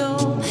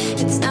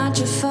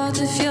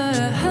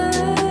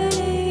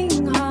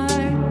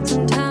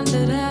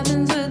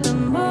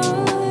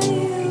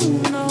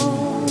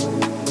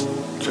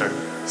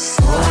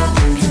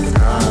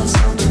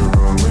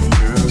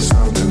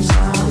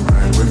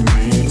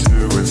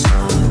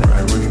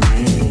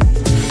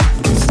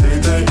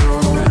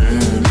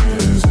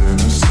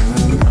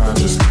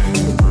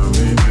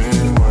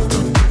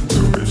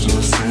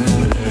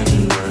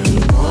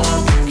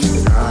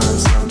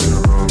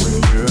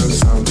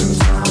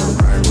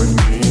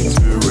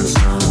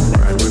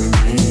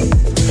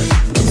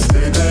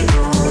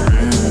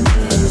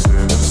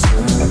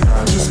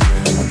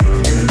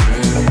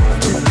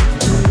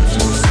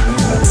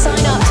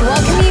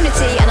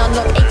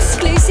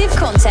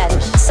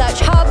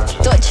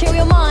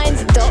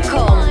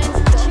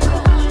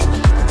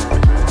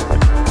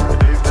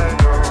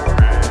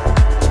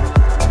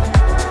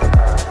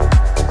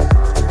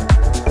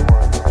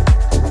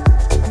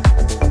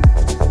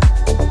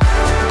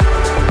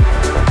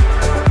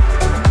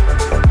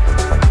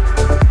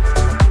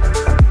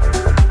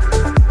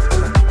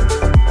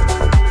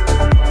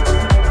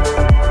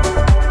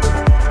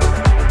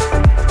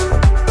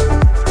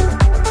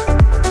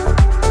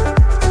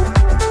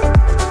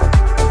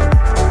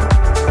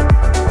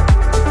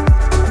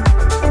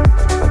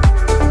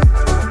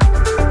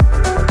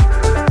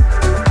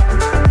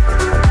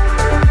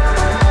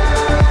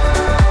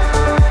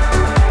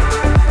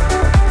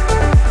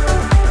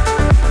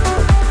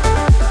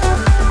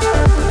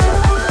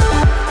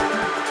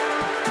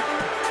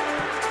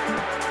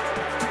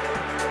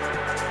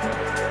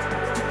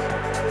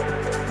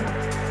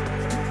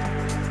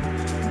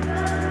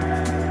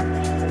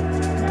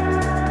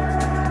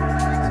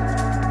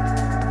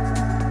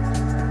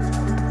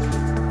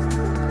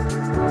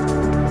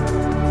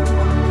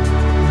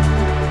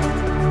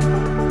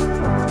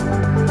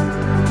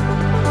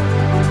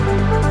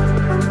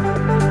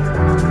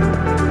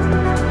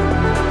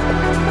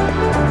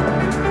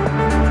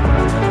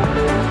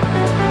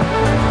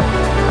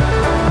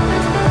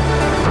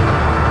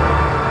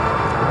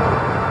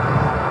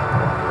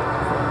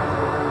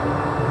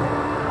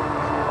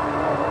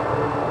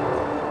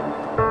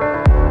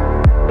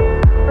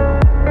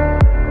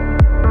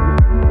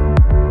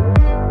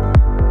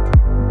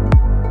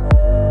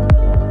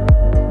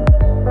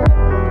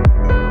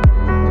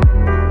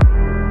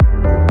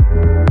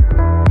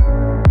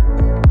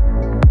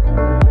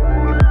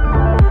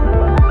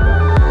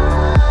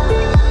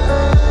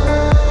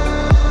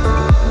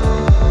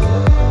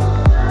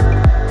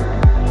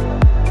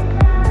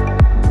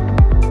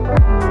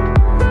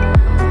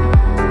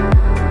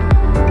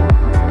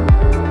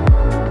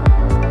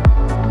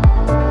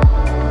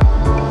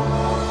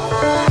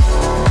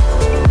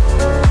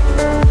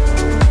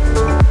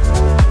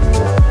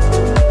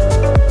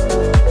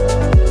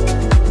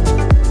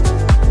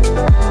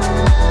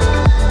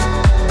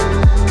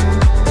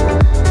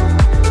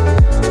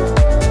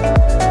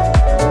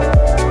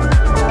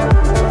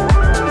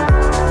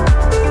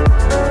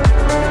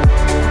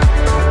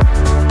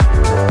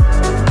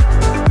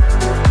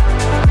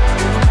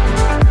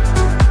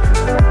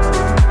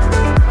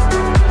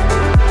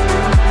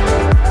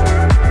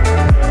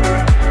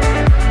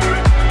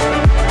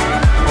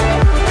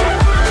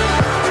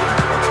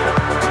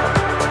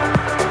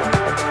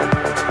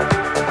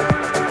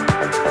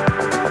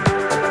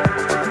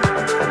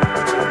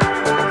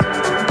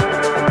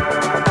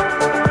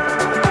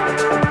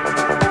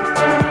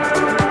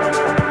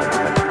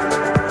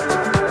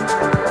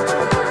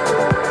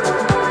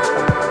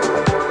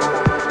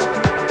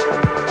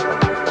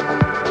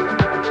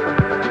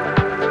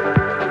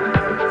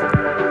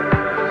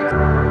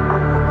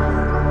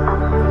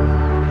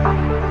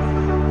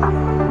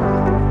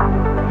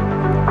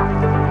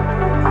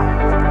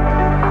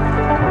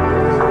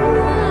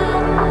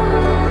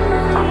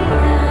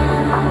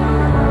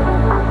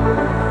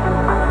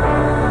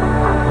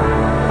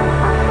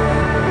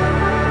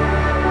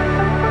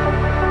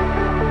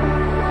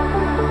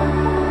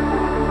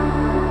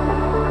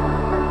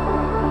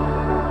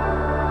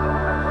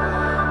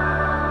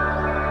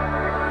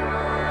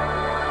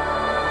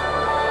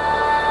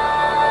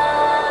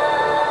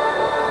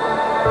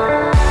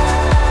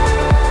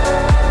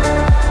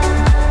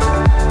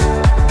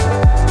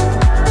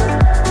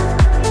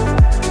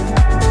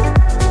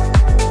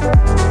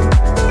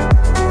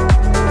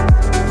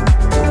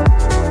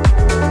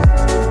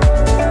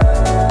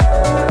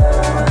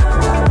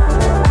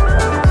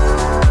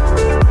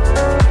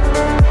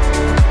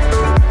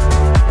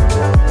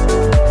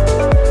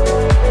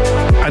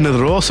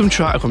Another awesome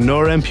track from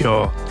Nora En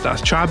Pure,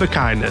 that's Tribe of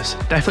Kindness,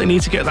 definitely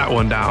need to get that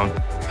one down.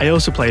 I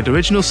also played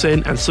Original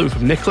Sin and something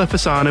from Nicola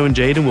Fasano and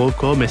Jaden Wolf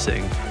called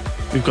Missing.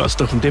 We've got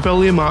stuff from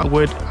Divoli and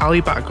Markwood,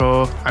 Ali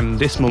Backcore, and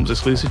this month's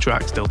exclusive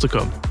track still to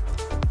come.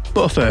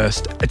 But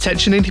first,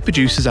 attention indie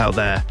producers out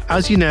there.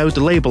 As you know,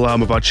 the label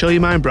arm of our Chill Your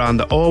Mind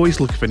brand are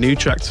always looking for new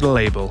tracks for the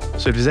label.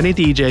 So if there's any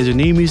DJs or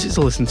new music to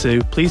listen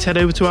to, please head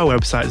over to our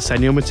website to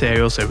send your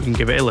material so we can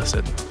give it a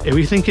listen. If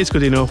we think it's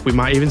good enough, we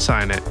might even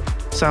sign it.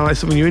 Sound like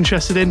something you're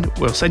interested in?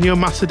 We'll send you a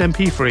mastered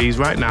MP3s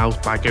right now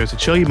by going to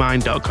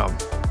chillyourmind.com.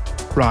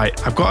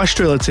 Right, I've got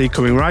Australity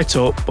coming right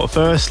up, but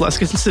first let's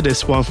get into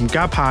this one from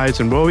Gab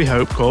Hides and Rory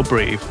Hope called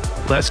Breathe.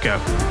 Let's go.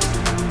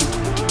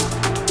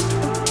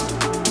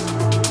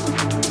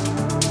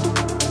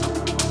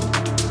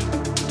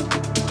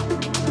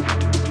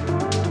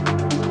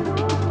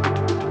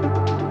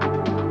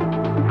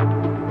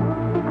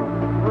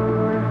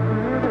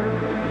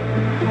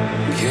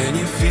 Can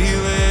you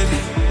feel it?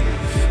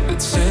 The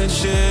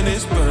tension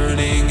is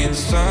burning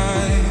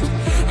inside.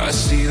 I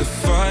see the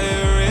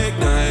fire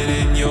ignite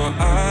in your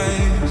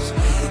eyes.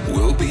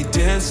 We'll be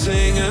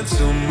dancing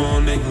until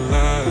morning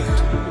light.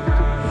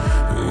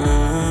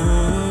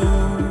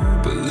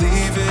 Ooh,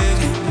 believe it.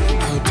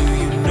 How do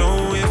you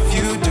know if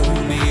you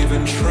don't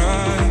even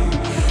try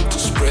to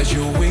spread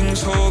your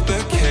wings, hold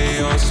the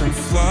chaos and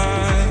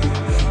fly?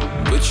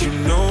 But you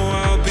know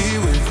I'll be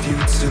with you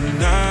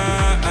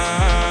tonight.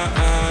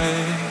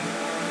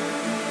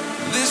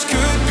 This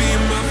could be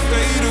my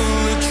fatal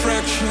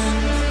attraction.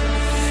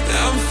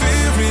 I'm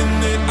fearing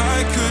that I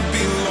could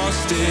be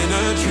lost in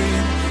a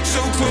dream.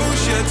 So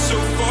close yet so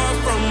far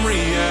from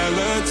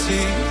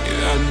reality.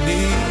 I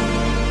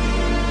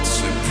need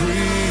to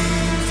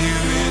breathe you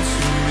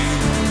into me.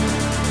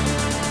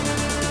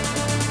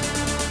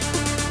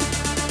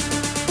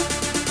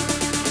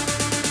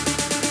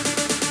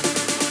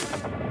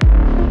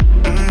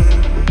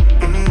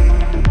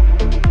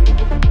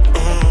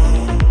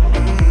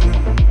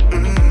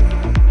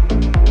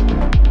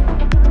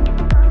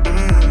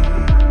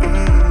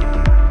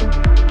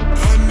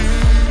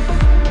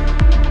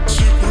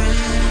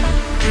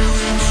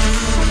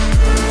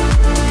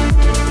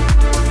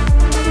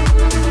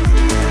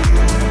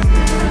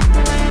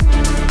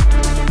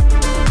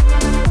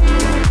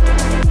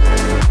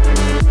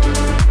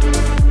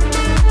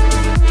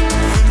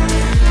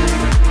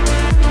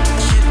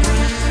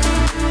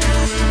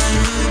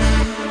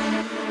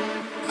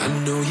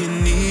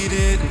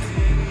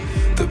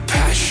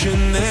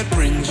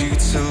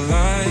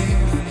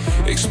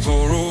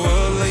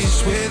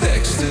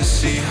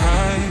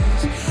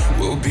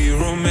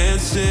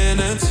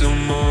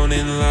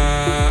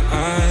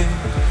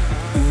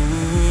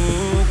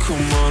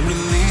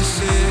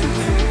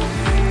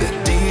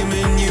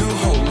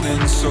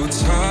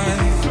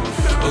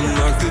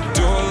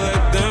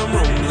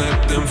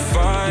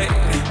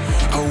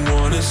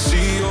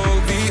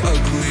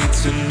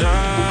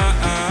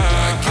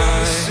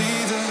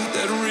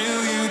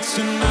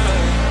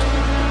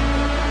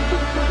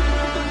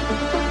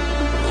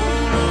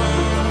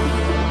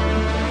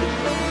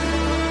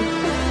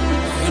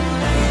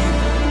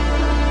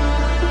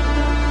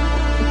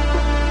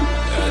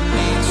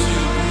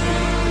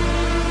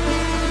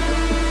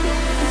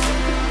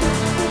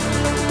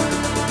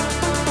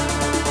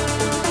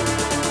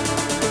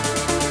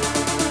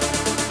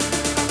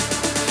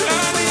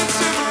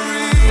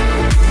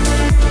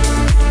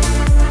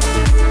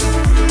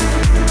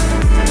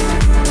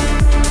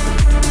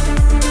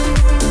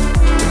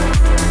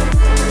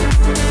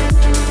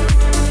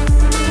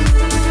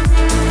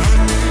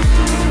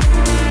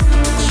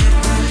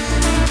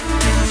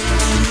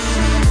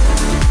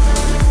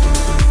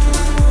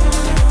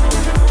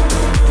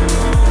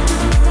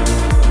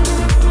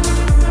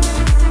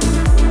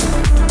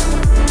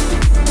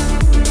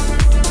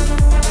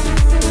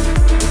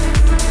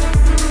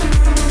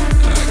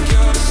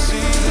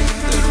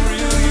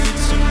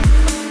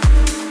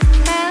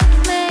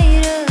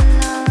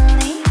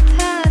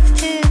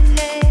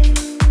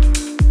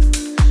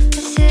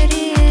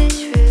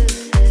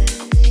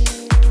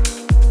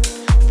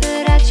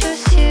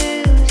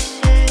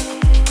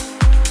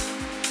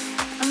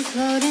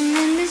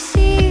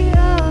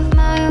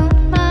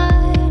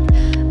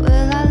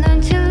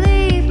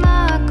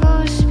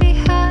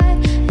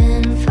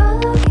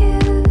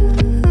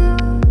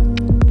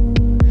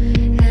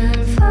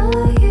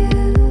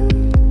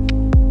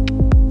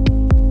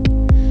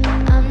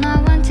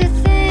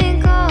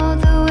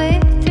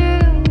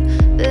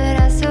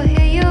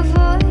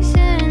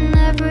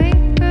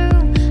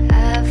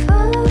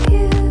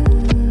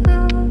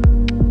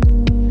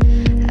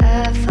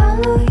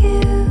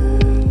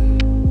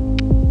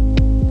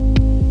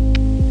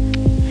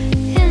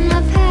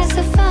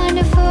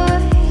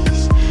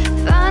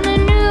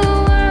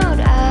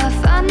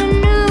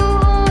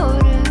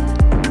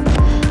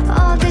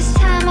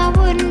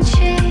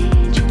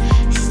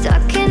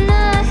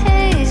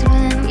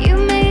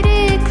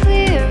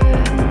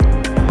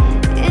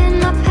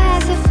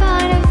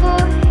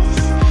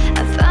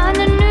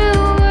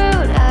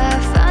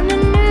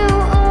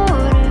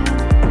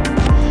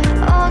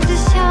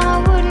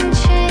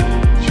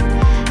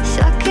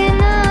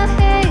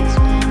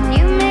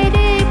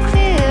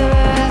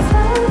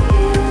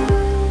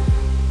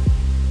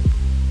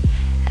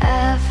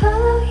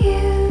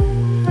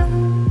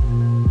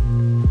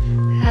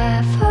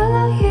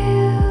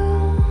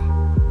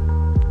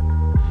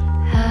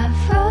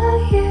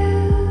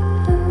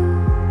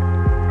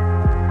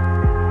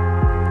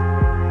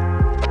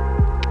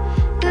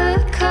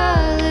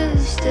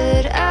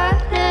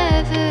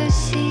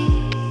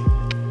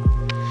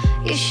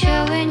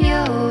 in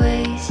your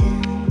ways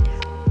and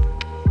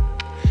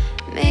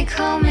make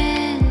home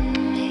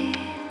in me.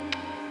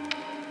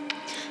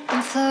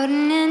 I'm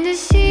floating in the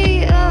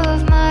sea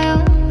of my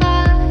own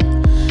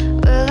mind.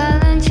 Will I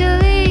learn to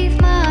leave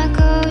my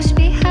ghost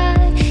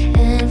behind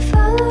and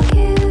follow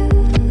you?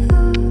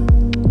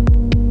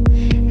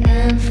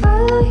 And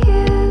follow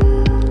you.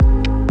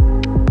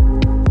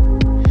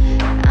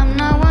 I'm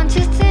not one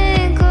to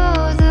think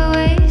all the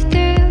way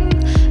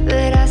through,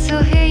 but I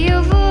still hear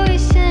your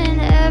voice in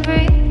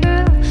every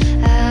room.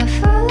 I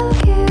follow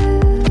you.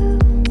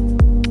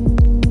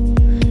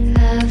 I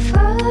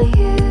follow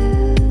you.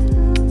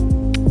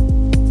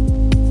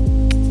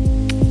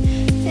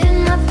 In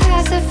my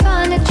past I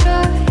find a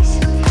choice.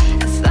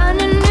 I find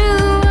a new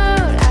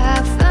road.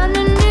 I found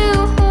a new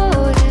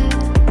order.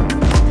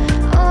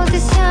 All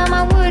this time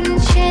I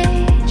wouldn't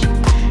change.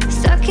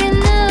 Stuck in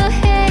the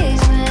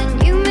haze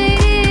when you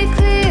made it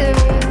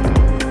clearer.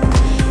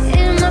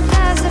 In my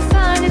past I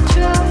find a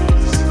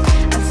choice.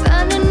 I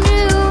found a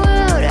new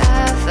road. I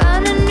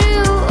found a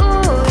new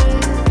order.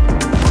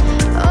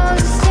 All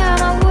this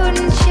time I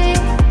wouldn't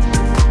change.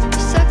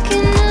 Stuck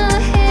in the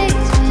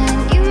haze when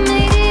you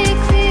made it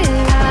clear.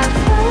 I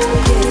found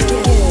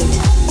Good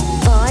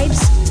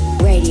vibes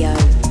radio,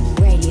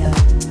 radio,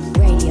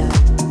 radio,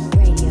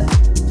 radio,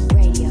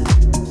 radio,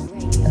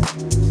 radio.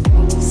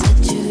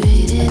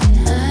 saturated and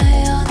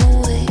high on the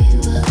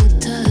wave of a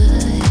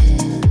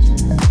tide.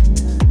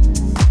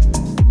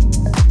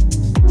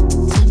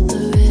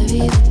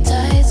 Temporary, the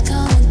tides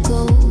come and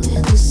go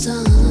in the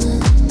sun.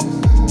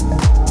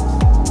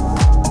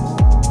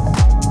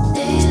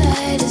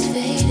 Daylight is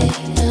fading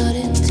out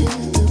into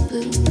the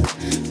blue,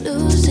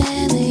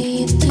 losing the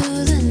heat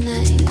through the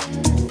night.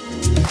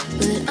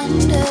 But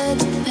under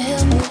the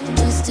pale moon,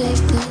 I stay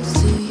close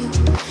to you.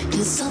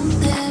 There's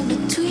something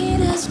between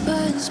us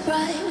burns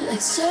bright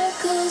like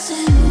circles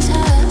in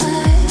time.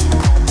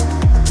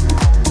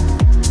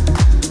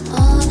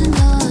 On and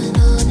on and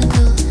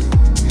on.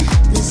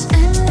 This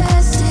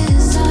endless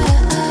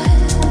desire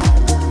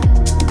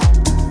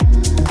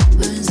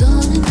burns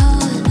on and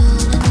on and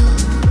on and on.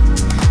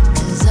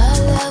 'Cause our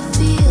love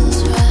feels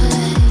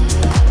right.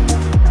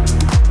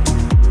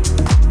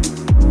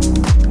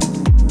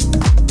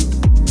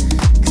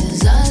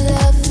 'Cause our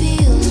love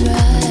feels right.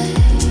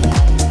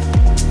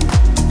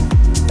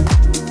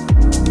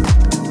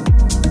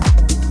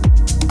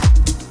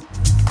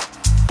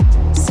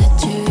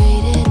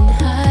 Saturated and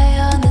high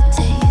on the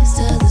taste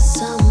of the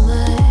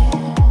summer.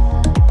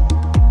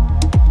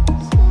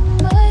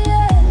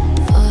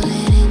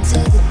 Falling into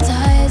the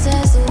tides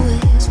as the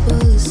waves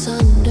pull us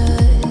under.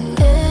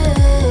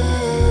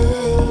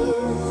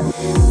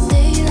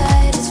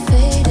 Daylight is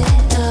fading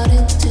out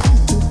into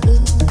the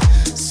blue.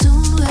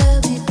 Soon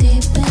we'll be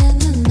deep in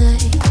the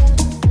night.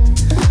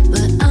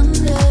 But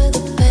under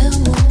the pale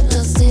moon,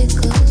 I'll stay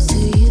close to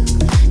you.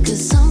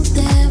 'Cause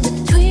something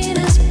between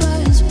us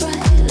burns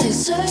bright like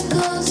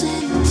circles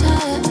in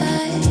time.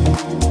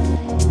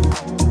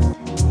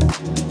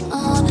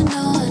 On and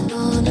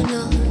on and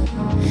on.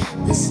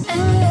 This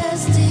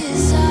endless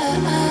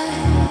desire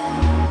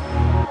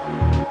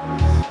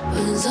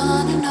burns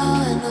on and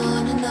on and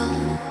on and on.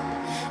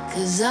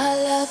 'Cause our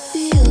love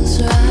feels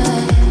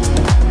right.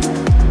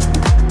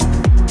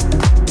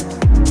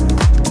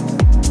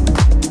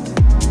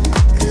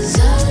 'Cause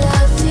our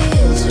love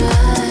feels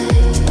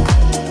right.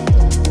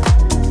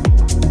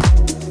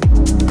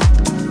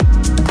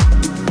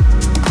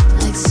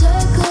 Like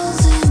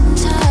circles in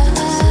time.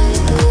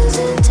 Circles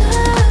in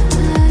time.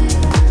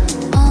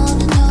 On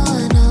and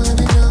on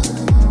and on.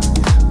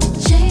 We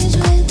change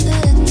with the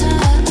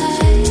tide.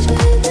 Change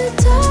with the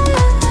tide.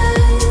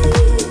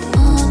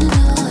 On and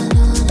on and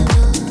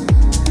on.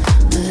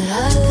 But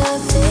our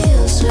love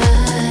feels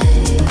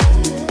right.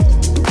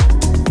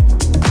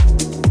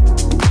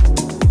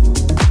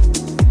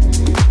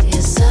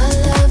 Yes, our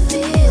love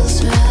feels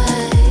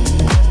right.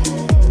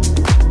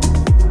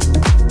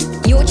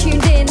 You're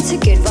tuned in to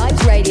Good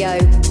Vibes Radio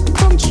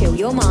from Chill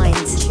Your Mind.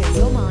 Chill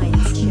Your Mind.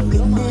 Chill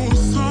Your Mind.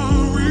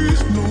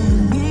 Sorries, no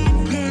more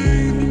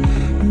pain,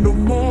 no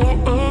more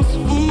us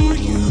for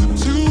you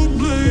to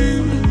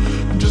blame.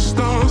 Just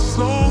our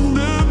song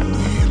that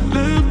we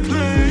let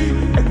play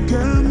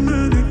again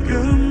and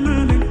again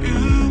and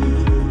again.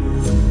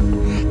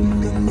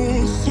 No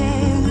more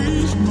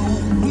sorries, no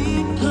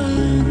more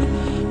pain,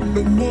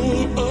 no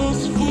more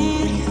us for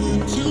you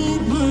to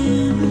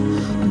blame.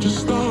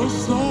 Just our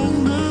song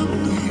that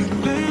we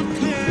let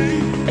play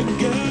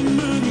again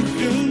and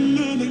again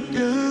and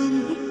again.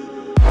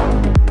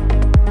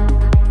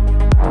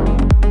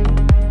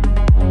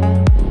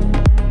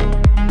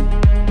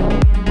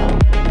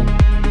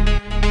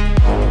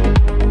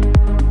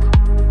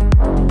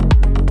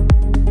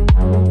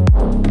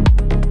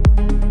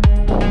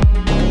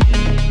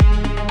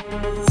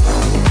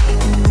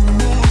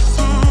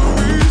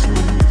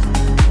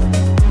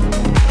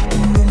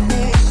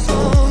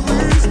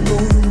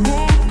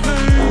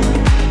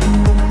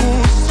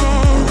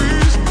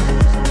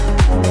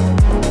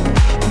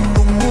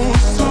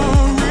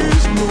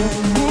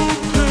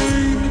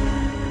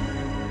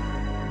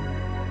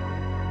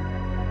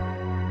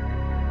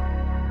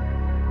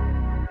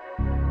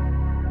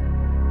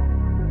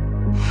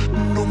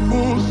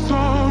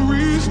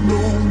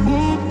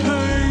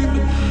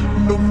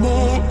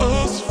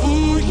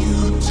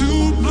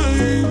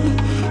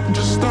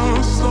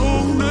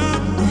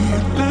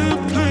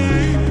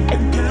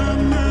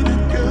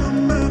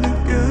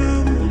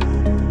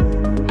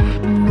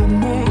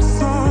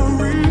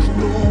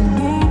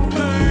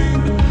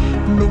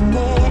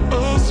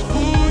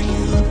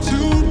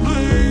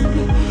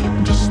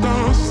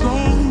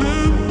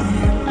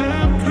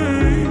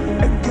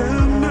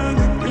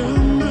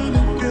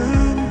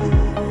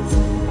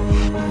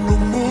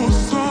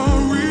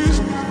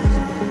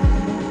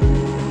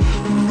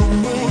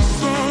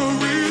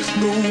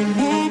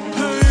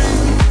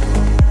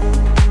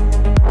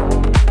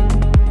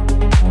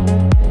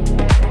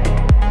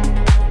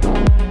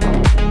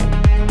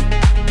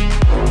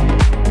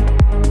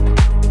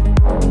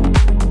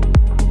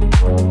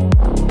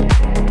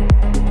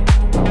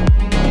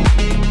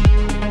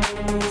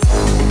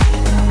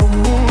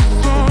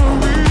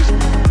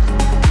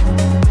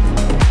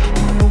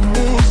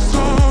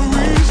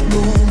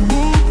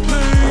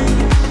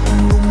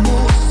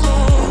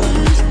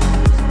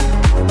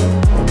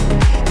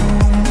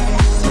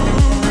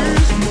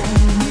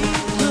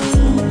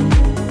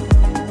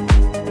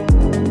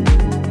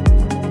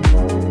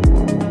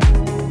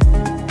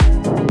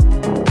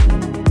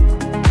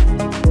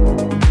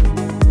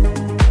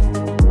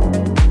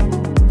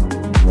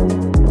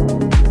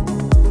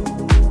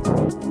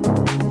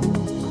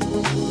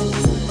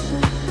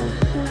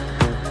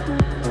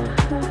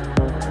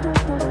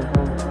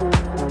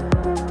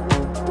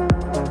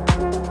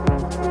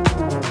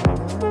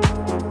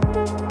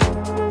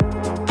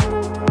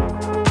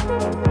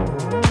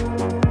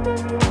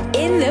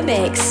 the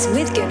mix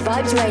with Good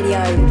Vibes Radio.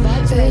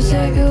 Is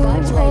it you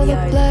or the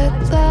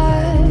black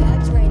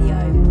light?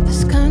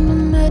 This kind of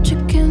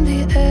magic in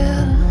the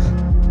air.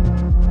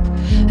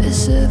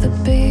 Is it the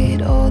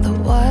beat or the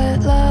white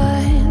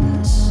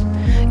lines?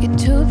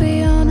 To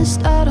be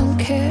honest, I don't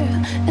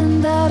care,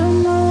 and I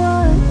don't know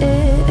what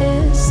it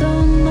is,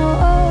 oh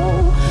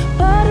no,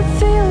 but it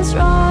feels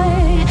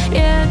right,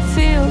 yeah, it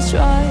feels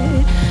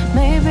right.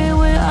 Maybe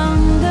we're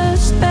under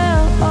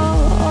spell,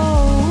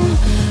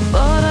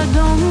 but I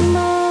don't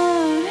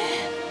mind.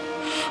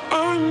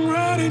 I'm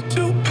ready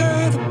to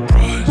pay the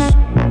price.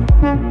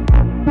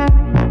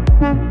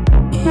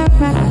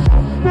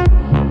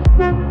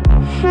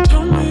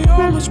 Tell me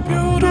your most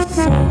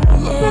beautiful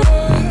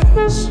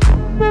lies.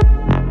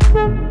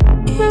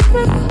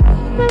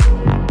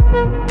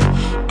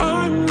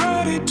 I'm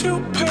ready to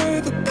pay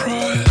the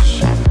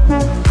price.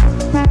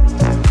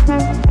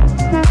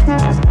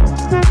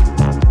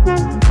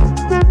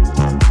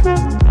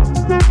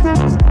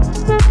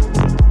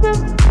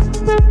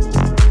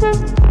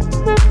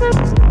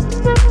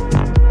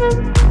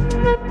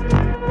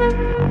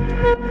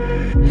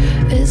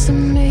 Is it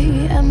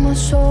me? Am I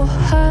so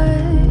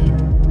high?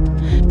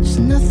 There's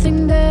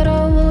nothing that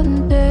I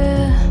wouldn't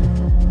dare.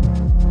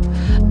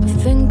 I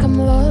think I'm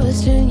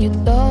lost in your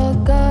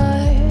dark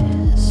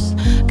eyes.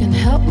 Can't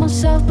help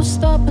myself but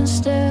stop and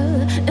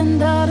stare.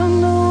 And I don't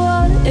know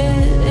what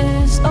it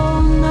is,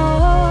 oh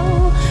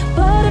no,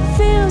 but it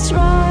feels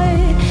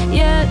right,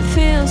 yeah, it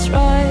feels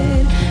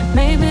right.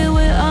 Maybe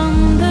we're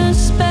under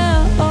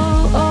spell,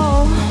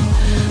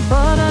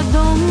 but I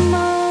don't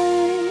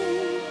mind.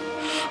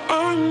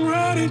 I'm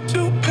ready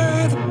to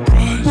pay the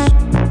price.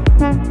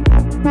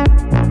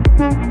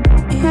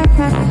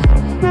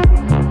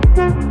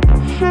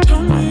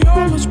 Tell me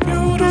your most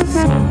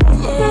beautiful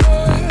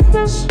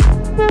lies.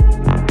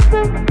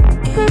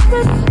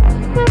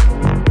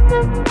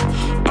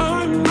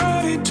 I'm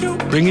ready to.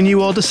 Bringing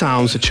you all the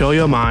sounds to chill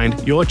your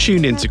mind, you're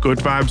tuned into Good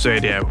Vibes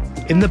Radio.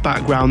 In the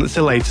background, that's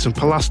the latest from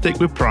Plastic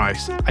with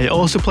Price. I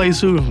also play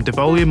some from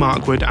Devolia,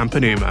 Markwood and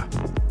Panuma.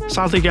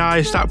 Sadly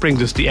guys, that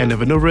brings us to the end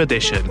of another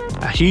edition.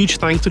 A huge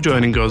thanks for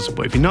joining us,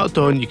 but if you're not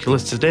done, you can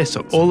listen to this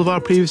or all of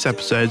our previous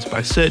episodes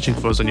by searching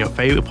for us on your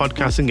favourite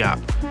podcasting app.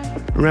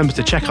 Remember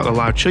to check out the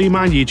Live Chill Your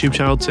Mind YouTube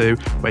channel too,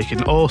 where you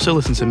can also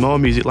listen to more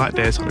music like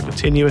this on a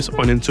continuous,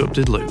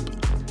 uninterrupted loop.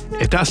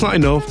 If that's not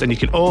enough, then you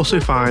can also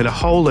find a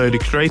whole load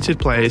of curated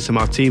playlists from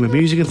our team of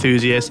music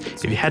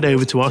enthusiasts if you head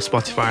over to our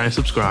Spotify and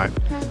subscribe.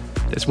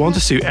 There's one to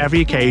suit every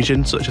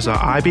occasion, such as our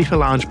Ibiza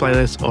Lounge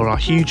playlist or our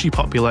hugely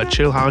popular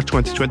Chill House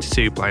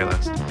 2022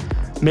 playlist.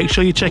 Make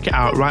sure you check it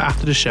out right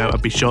after the show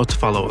and be sure to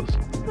follow us.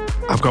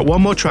 I've got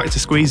one more track to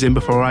squeeze in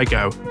before I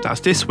go. That's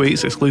this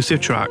week's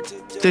exclusive track.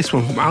 This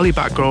one from Ali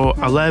Bakgro,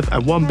 Alev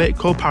and One Bit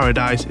called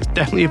Paradise is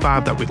definitely a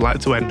vibe that we'd like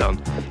to end on.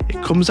 It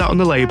comes out on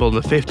the label on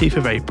the 15th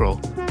of April.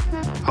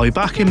 I'll be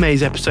back in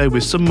May's episode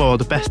with some more of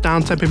the best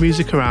down-tempo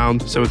music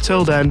around, so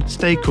until then,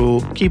 stay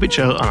cool, keep it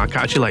chill, and I'll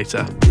catch you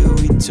later.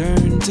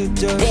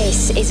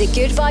 This is a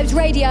Good Vibes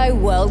Radio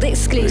world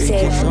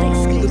exclusive.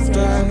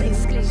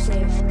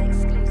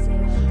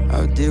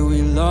 How did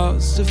we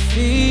lose the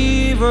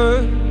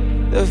fever?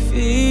 The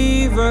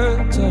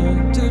fever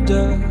turned to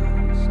dust.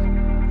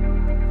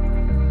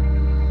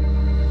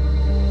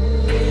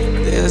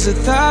 There's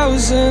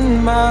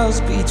 1,000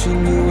 miles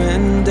between you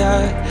and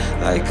I.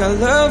 Like our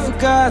love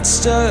got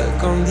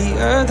stuck on the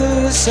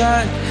other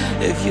side.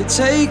 If you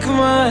take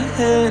my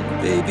hand,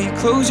 baby,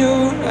 close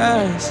your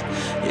eyes.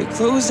 You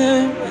close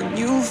them and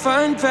you'll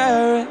find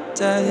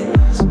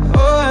paradise.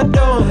 Oh, I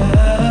don't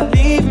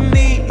leave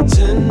me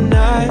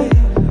tonight.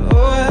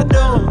 Oh, I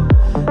don't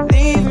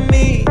leave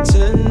me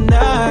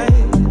tonight.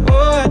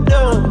 Oh, I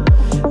don't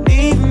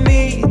leave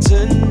me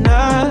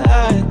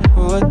tonight.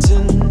 Oh,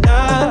 tonight.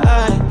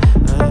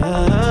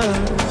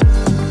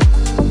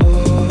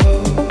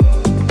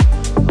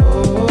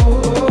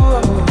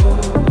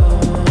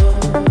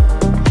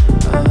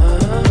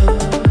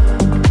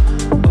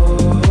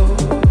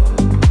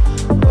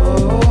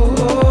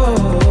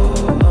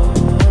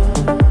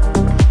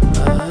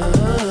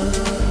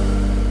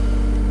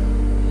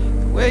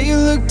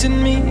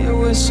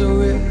 So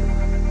real.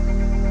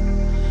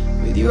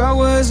 With you I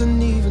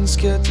wasn't even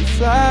scared to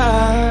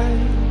fly.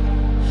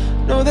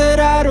 Know that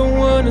I don't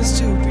want us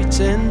to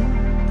pretend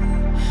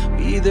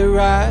we either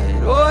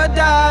ride or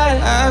die.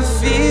 I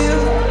feel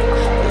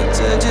the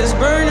touch is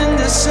burning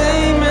the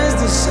same as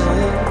the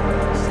sun,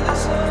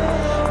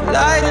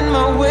 lighting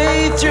my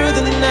way through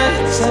the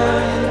night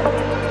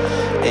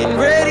time. Ain't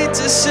ready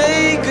to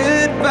say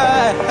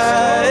goodbye.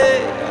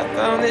 I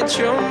found that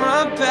you're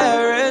my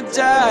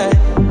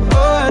paradise.